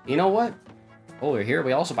 You know what? Over here,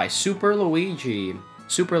 we also buy Super Luigi.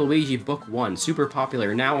 Super Luigi Book 1. Super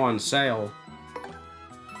popular, now on sale.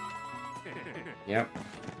 Yep.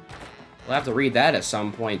 We'll have to read that at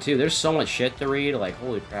some point, too. There's so much shit to read, like,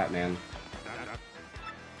 holy crap, man.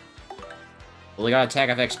 Well, we got Attack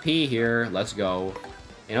of XP here. Let's go.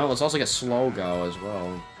 You know, let's also get Slow Go as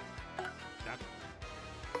well.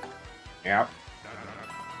 Yep.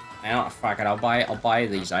 Now, fuck it, I'll buy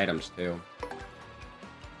these items, too.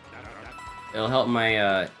 It'll help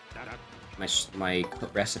my, my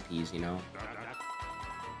recipes, you know?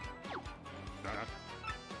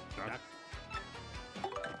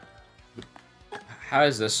 How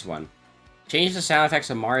is this one? Change the sound effects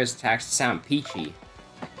of Mario's attacks to sound peachy.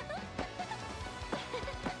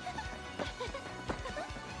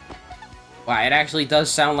 Wow, it actually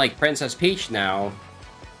does sound like Princess Peach now.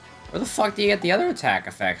 Where the fuck do you get the other attack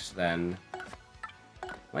effects, then?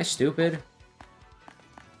 Am I stupid?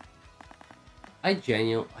 I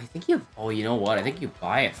think you... Oh, you know what? I think you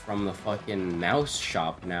buy it from the fucking mouse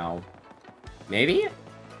shop now. Maybe?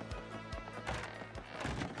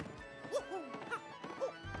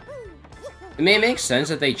 It may make sense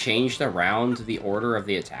that they changed around the order of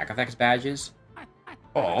the attack effects badges.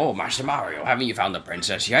 Oh, Master Mario, haven't you found the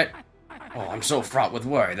princess yet? Oh, I'm so fraught with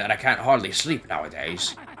worry that I can't hardly sleep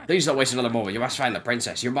nowadays. Please don't waste another moment. You must find the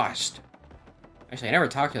princess. You must. Actually, I never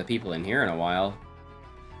talked to the people in here in a while.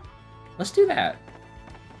 Let's do that.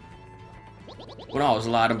 When I was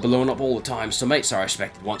a lad and blown up all the time, some mates I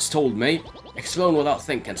respected once told me, exploding without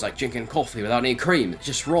thinking's like drinking coffee without any cream. It's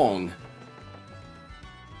just wrong.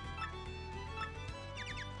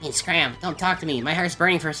 Hey, Scram, don't talk to me. My heart's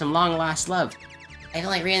burning for some long-lost love. I've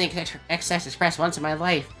only ran into Excess Express once in my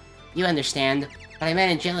life. You understand. But I met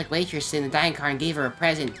an angelic waitress in the dining car and gave her a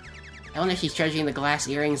present. I wonder if she's treasuring the glass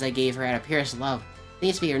earrings I gave her out of purest love.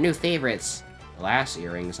 These be her new favorites. Glass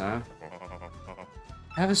earrings, huh?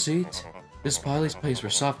 Have a seat. This is Polly's place where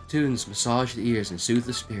soft tunes massage the ears and soothe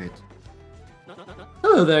the spirit.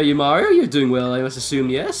 Hello there, you Mario. You're doing well, I must assume,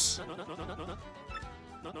 yes?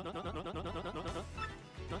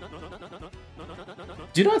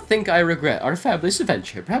 Do not think I regret our fabulous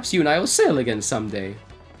adventure. Perhaps you and I will sail again someday.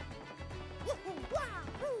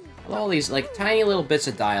 All these, like, tiny little bits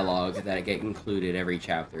of dialogue that get included every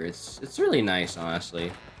chapter. It's really nice,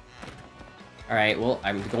 honestly. Alright, well,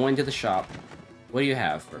 I'm going to the shop. What do you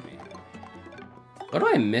have for me? What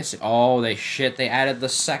am I missing? Oh, they added the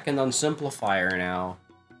second unsimplifier now.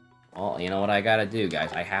 Well, you know what I gotta do,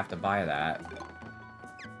 guys. I have to buy that.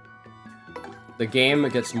 The game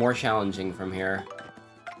gets more challenging from here.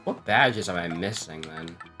 What badges am I missing,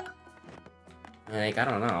 then? Like, I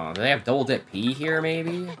don't know. Do they have double dip P here,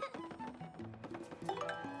 maybe?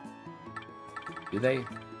 Do they?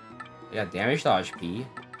 They got damage dodge P.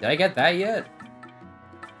 Did I get that yet?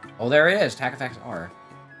 Oh, there it is. Attack effects R.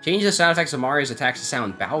 Change the sound effects of Mario's attacks to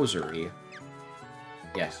sound Bowsery.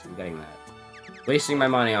 Yes, I'm getting that. Wasting my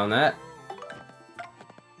money on that.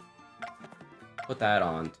 Put that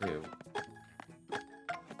on, too. Do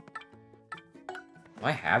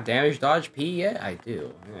I have damage dodge P yet? I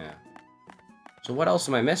do, yeah. So what else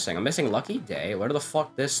am I missing? I'm missing Lucky Day. Where the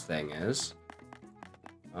fuck this thing is?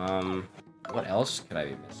 What else could I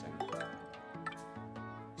be missing?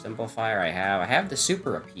 Simplifier I have the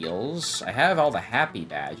super appeals. I have all the happy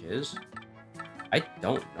badges. I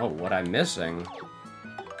don't know what I'm missing.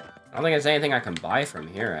 I don't think there's anything I can buy from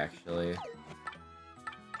here, actually.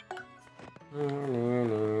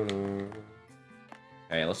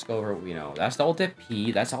 Okay, let's go over what we know. That's the ult dip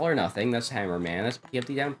P. That's all or nothing. That's Hammerman. That's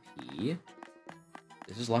PFD down P.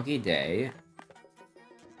 This is Lucky Day.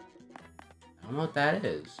 I don't know what that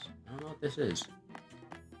is. I don't know what this is.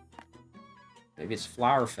 Maybe it's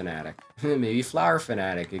Flower Fanatic. Maybe Flower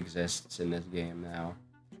Fanatic exists in this game now.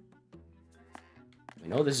 We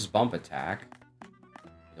know this is Bump Attack.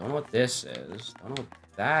 Don't know what this is. Don't know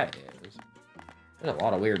what that is. There's a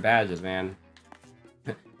lot of weird badges, man.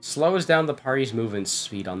 Slows down the party's movement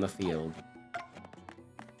speed on the field.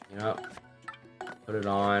 You know, put it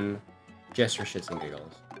on just for shits and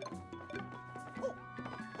giggles.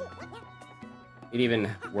 It even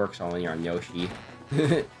works on when you're on Yoshi.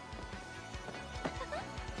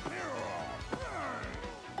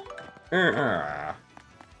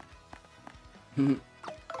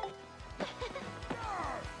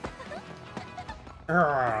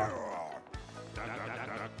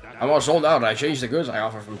 I'm all sold out. I change the goods I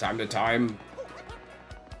offer from time to time.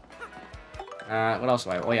 What else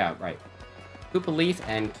do I... Oh, yeah, right. Koopa Leaf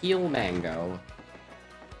and Keel Mango.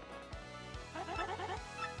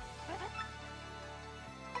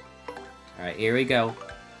 Alright, here we go.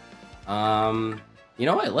 You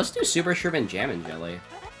know what? Let's do Super Shrimp and Jam and Jelly.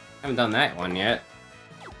 Haven't done that one yet.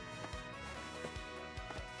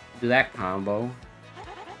 Do that combo.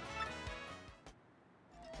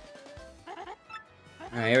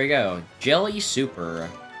 Alright, here we go. Jelly Super.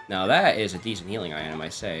 Now that is a decent healing item, I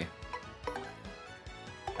say.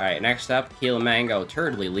 Alright, next up, Keel Mango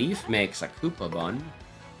Turdly Leaf makes a Koopa Bun.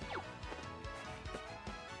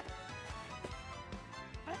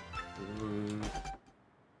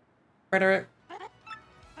 There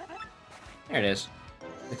it is.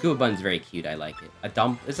 The Koopa Bun's very cute, I like it.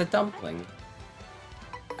 It's a dumpling.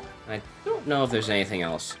 I don't know if there's anything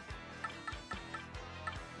else.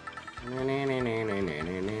 I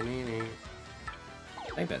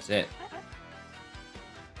think that's it.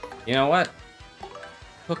 You know what?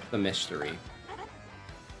 Cook the mystery.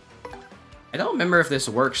 I don't remember if this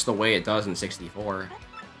works the way it does in 64.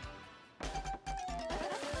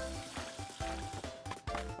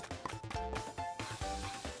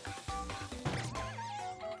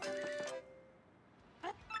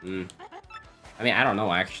 I mean, I don't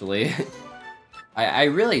know, actually. I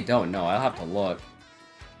really don't know. I'll have to look.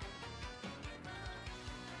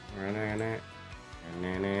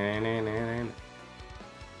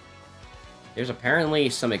 There's apparently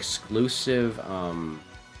some exclusive,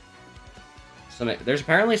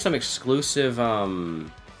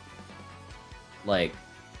 like,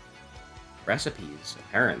 recipes,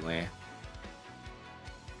 apparently.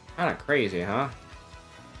 Kinda crazy, huh?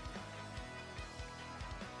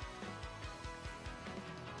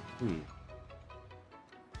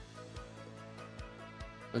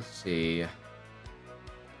 Let's see.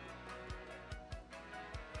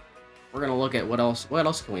 we're gonna look at what else. What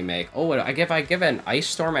else can we make? Oh, I give an ice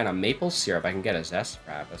storm and a maple syrup, I can get a zest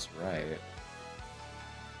wrap. That's right.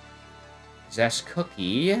 Zest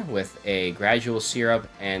cookie with a gradual syrup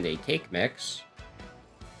and a cake mix.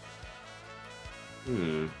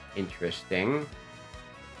 Interesting.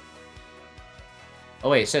 Oh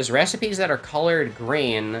wait, it says recipes that are colored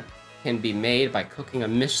green can be made by cooking a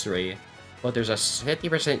mystery, but there's a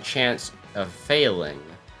 50% chance of failing.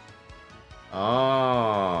 Oh,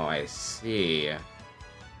 I see.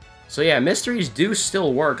 So yeah, mysteries do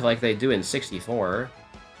still work like they do in 64.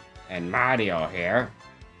 And Mario here.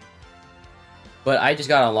 But I just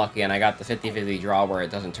got unlucky and I got the 50-50 draw where it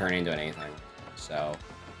doesn't turn into anything. So,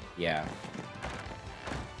 yeah.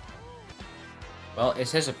 Well, it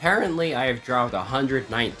says apparently I have dropped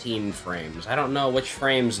 119 frames. I don't know which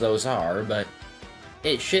frames those are, but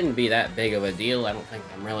it shouldn't be that big of a deal. I don't think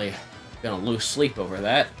I'm really gonna lose sleep over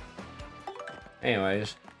that.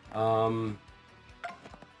 Anyways,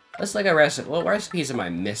 let's look at recipe. What recipes am I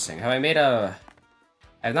missing? Have I made a...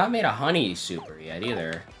 I've not made a honey super yet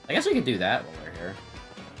either. I guess we could do that while we're here.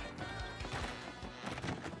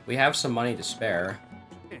 We have some money to spare.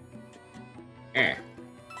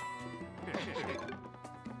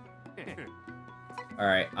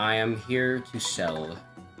 Alright, I am here to sell.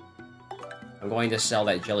 I'm going to sell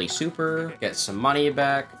that jelly super, get some money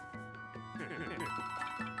back.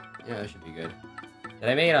 Yeah, that should be good. Did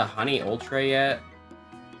I make a honey ultra yet?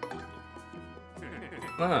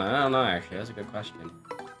 Oh, I don't know actually, that's a good question.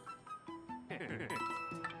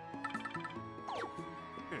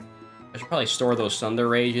 I should probably store those Thunder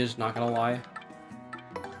Rages, not gonna lie.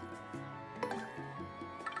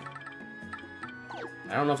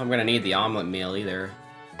 I don't know if I'm gonna need the omelet meal either.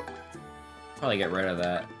 Probably get rid of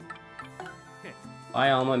that.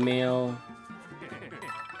 Buy omelet meal.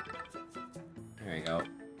 There you go.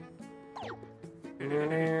 Do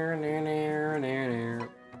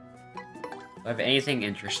I have anything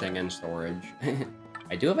interesting in storage?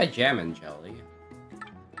 I do have a jam and jelly.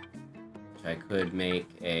 Which I could make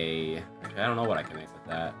a... Actually, I don't know what I can make with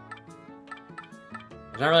that.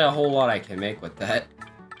 There's not really a whole lot I can make with that,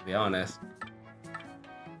 to be honest.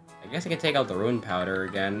 I guess I can take out the rune powder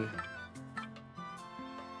again.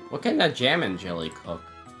 What can the jam and jelly cook?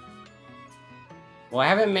 Well, I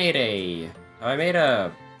haven't made a... Have I made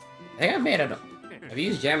a... I think I've made a... I've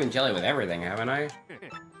used jam and jelly with everything, haven't I?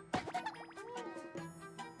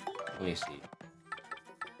 Let me see.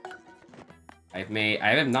 I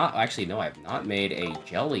have not... Actually, no, I have not made a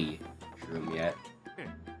jelly shroom yet.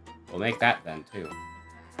 We'll make that then, too.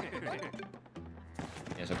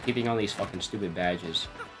 Yes, I'm keeping all these fucking stupid badges.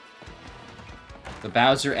 The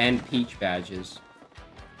Bowser and Peach badges.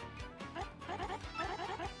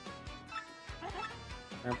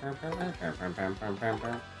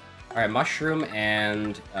 Alright, mushroom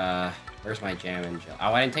and, where's my jam and jelly?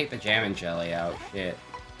 Oh, I didn't take the jam and jelly out. Shit.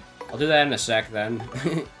 I'll do that in a sec, then.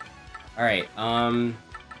 Alright,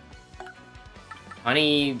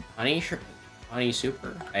 honey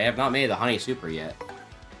super? I have not made the honey super yet.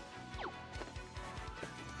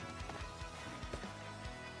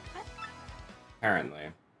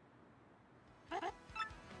 Apparently.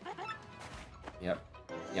 Yep.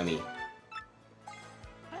 Yummy.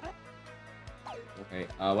 Okay,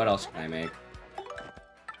 what else can I make?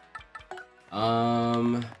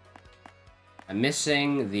 I'm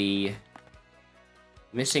missing the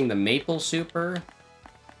maple super,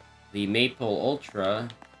 the maple ultra,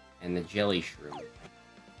 and the jelly shroom.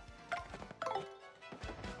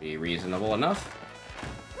 Be reasonable enough.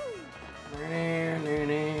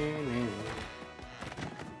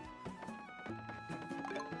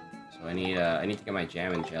 So I need to get my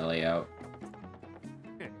jam and jelly out.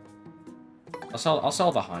 I'll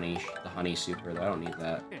sell the honey super though. I don't need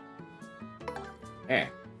that. Hey.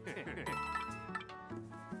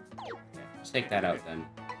 Let's take that out then.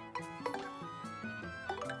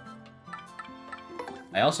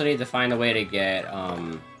 I also need to find a way to get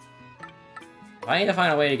I need to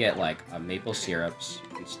find a way to get like maple syrups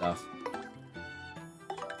and stuff.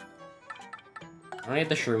 I don't need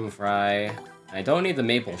the shroom fry. I don't need the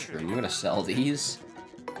maple shroom. I'm gonna sell these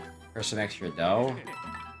for some extra dough.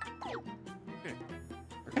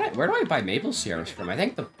 Where do I buy maple syrups from? I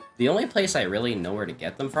think the only place I really know where to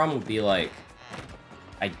get them from would be like,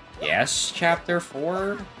 I guess Chapter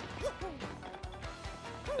 4?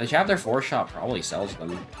 The Chapter 4 shop probably sells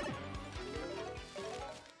them.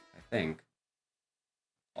 I think.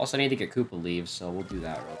 Also need to get Koopa leaves, so we'll do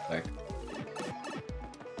that real quick.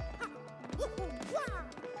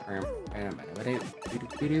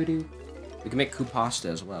 We can make Koopasta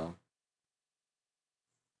as well.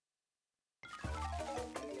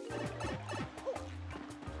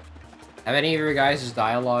 Have any of your guys'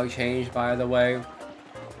 dialogue changed, by the way?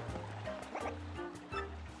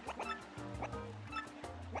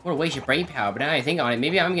 What a waste of brain power, but now I think on it,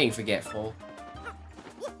 maybe I'm getting forgetful.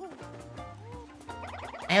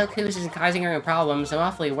 I hope Coops isn't causing any problems. I'm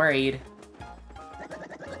awfully worried.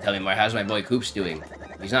 Tell me more, how's my boy Coops doing?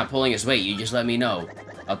 If he's not pulling his weight, you just let me know.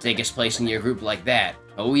 I'll take his place in your group like that.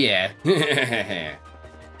 Oh yeah.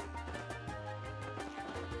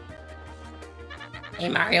 Hey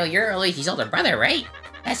Mario, you're Luigi's older brother, right?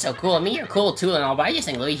 That's so cool. I mean, you're cool too and all, but I just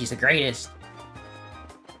think Luigi's the greatest.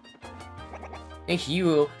 Thanks to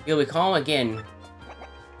you, you'll be calm again.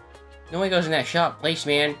 No one goes in that shop, place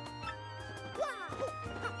man.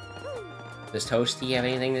 Does Toasty have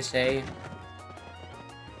anything to say?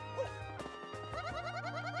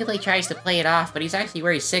 Koopley tries to play it off, but he's actually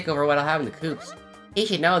very sick over what'll happen to Koops. He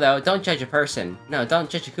should know though, don't judge a person. No, don't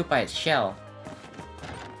judge a Koop by its shell.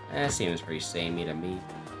 That seems pretty samey to me.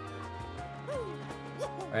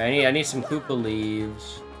 Alright, I need some Koopa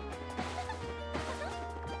leaves.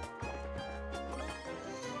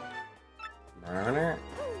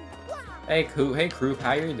 Hey Kroop,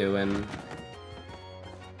 how you doing?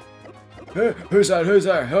 Who's that? Who's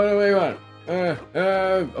there? What do we want?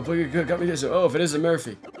 Got me this. Oh, if it isn't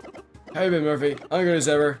Murphy. How you been, Murphy? I'm good as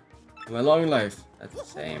ever. In my long life. That's the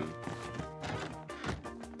same.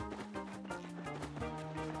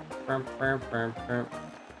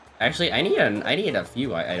 Actually, I need a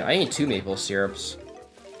few. I need 2 maple syrups.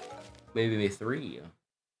 Maybe 3.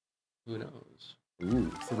 Who knows? Ooh,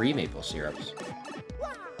 3 maple syrups.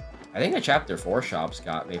 I think the chapter 4 shops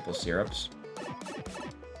got maple syrups.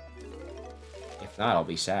 If not, I'll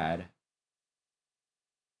be sad.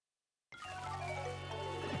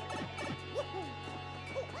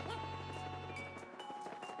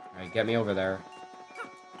 Alright, get me over there.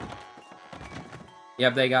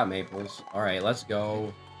 Yep, they got maples. Alright, let's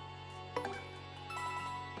go.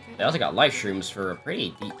 They also got life shrooms for a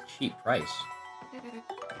pretty cheap price.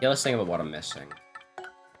 Yeah, let's think about what I'm missing.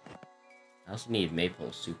 I also need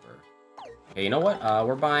maple super. Okay, you know what?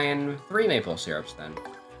 We're buying 3 maple syrups then.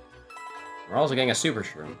 We're also getting a super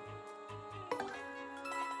shroom.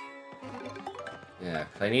 Yeah,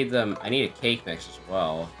 cause I need them. I need a cake mix as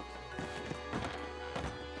well.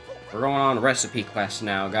 We're going on a recipe quest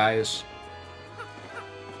now, guys.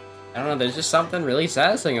 I don't know, there's just something really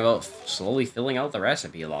satisfying about slowly filling out the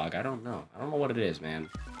recipe log. I don't know. I don't know what it is, man.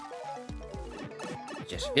 It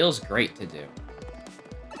just feels great to do.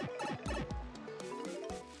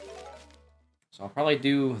 So I'll probably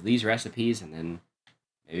do these recipes, and then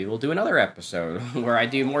maybe we'll do another episode where I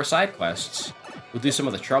do more side quests. We'll do some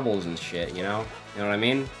of the troubles and shit, you know? You know what I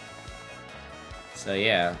mean? So,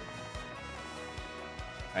 yeah.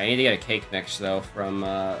 I need to get a cake mix, though, from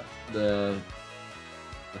the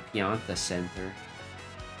Pianta Center.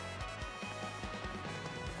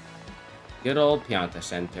 Good old Pianta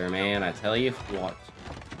Center, man. I tell you what.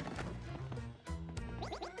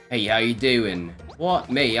 Hey, how you doing? What?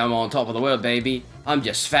 Me? I'm on top of the world, baby. I'm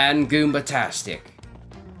just fan Goomba-tastic.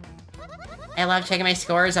 I love checking my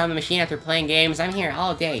scores on the machine after playing games. I'm here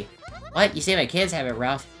all day. What? You say my kids have it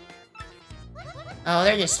rough? Oh,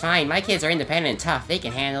 they're just fine. My kids are independent and tough. They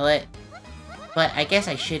can handle it. But I guess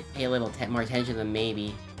I should pay a little more attention to them,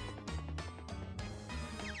 maybe.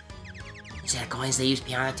 Instead of coins, they use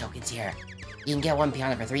Pianta tokens here. You can get 1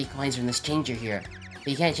 Pianta for 3 coins from this changer here. But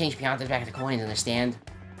you can't change Piantas back to coins, understand?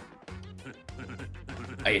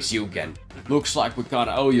 Hey, it's you again. Looks like we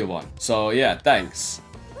kinda owe you one. So, yeah, thanks.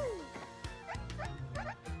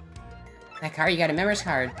 That card, you got a members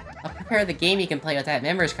card. I'll prepare the game you can play with that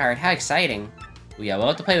members card. How exciting. Well, yeah, we'll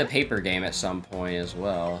have to play the paper game at some point as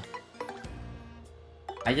well.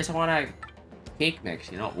 I just want a cake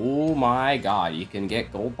mix, you know? Oh my god, you can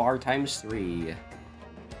get gold bar ×3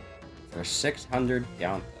 for 600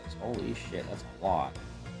 Piantas. Holy shit, that's a lot.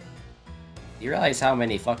 Do you realize how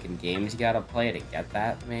many fucking games you gotta play to get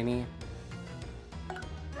that many? Well,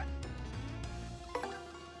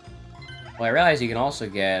 I realize you can also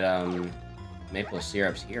get, maple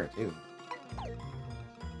syrups here, too.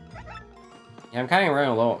 Yeah, I'm kind of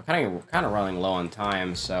running low, kind of running low on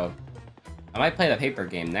time, so I might play the paper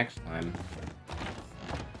game next time.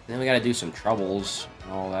 Then we gotta do some troubles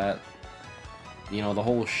and all that. You know, the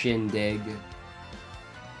whole shindig.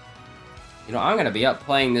 You know, I'm gonna be up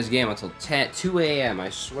playing this game until 2 a.m., I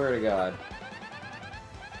swear to God.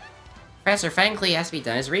 Professor Franklin has to be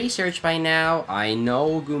done his research by now. I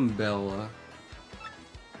know, Goombella.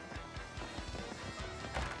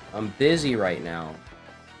 I'm busy right now.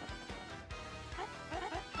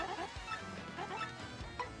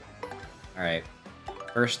 Alright.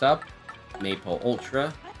 First up, Maple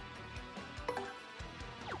Ultra.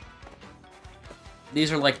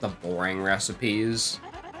 these are like the boring recipes.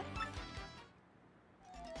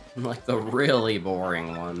 Like the really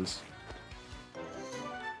boring ones.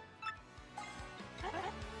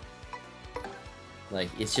 Like,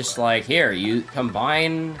 it's just like, here, you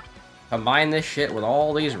combine this shit with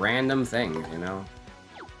all these random things, you know?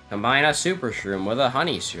 Combine a super shroom with a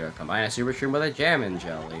honey syrup. Combine a super shroom with a jam and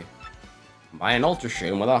jelly. Combine an ultra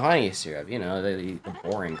shroom with a honey syrup. You know, the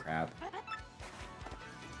boring crap.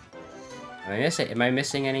 Am I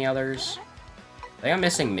missing any others? I think I'm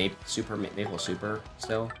missing Maple Super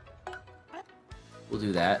still. We'll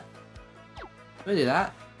do that. We'll do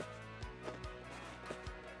that.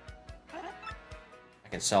 I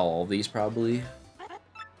can sell all of these probably.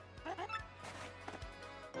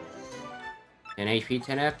 10 HP,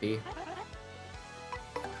 10 FP.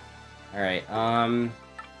 Alright,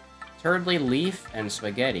 Turdley Leaf and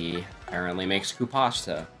Spaghetti apparently makes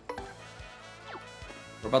Kupasta.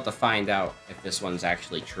 We're about to find out if this one's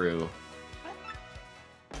actually true.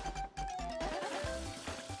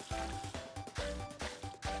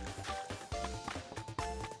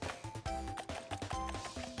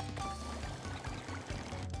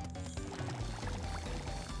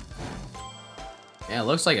 Yeah, it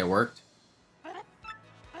looks like it worked.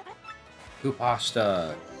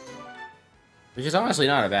 Kupasta. Which is honestly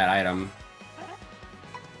not a bad item.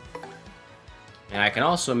 And I can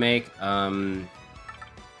also make,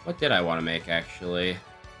 what did I want to make, actually?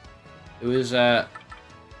 It was, oh,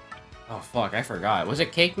 fuck, I forgot. Was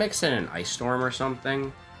it Cake Mix and an Ice Storm or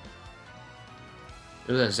something?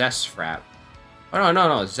 It was a Zest Frap. Oh,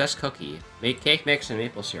 no, Zest Cookie. Make Cake Mix and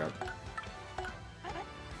Maple Syrup.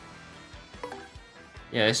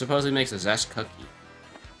 Yeah, it supposedly makes a Zest Cookie.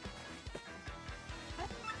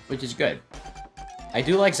 Which is good. I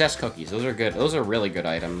do like Zest Cookies. Those are good. Those are really good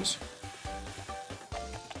items.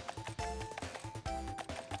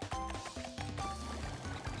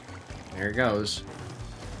 There it goes.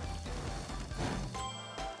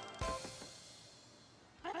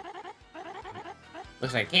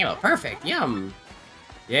 Looks like it came out perfect. Yum!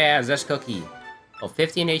 Yeah, Zest Cookie. Oh,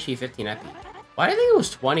 15 HP, 15 FP. Why did I think it was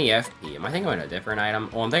 20 FP? Am I thinking of a different item?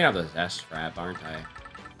 Oh, I'm thinking of the Zest Frap, aren't I?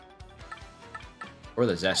 Or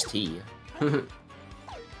the Zest Tea.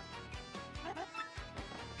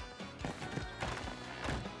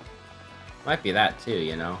 Might be that too,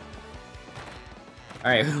 you know.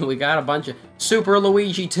 Alright, we got a bunch of... Super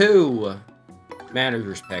Luigi 2!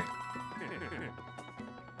 Manager's pick.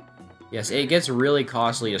 Yes, it gets really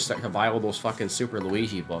costly to start to buy all those fucking Super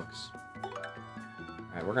Luigi books.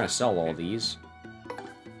 Alright, we're gonna sell all these.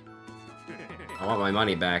 I want my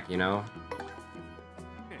money back, you know?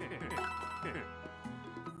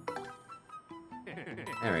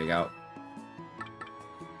 There we go.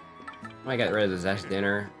 I might get rid of the Zest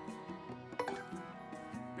Dinner.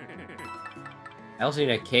 I also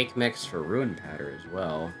need a cake mix for Ruin Patter as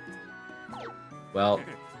well. Well,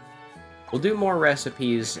 we'll do more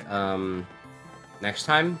recipes next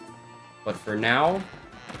time, but for now,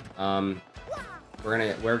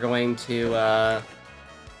 we're going to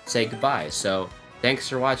say goodbye. So thanks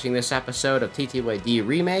for watching this episode of TTYD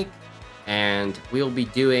Remake, and we'll be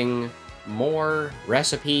doing more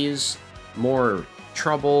recipes, more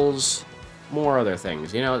troubles, more other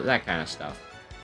things, you know, that kind of stuff.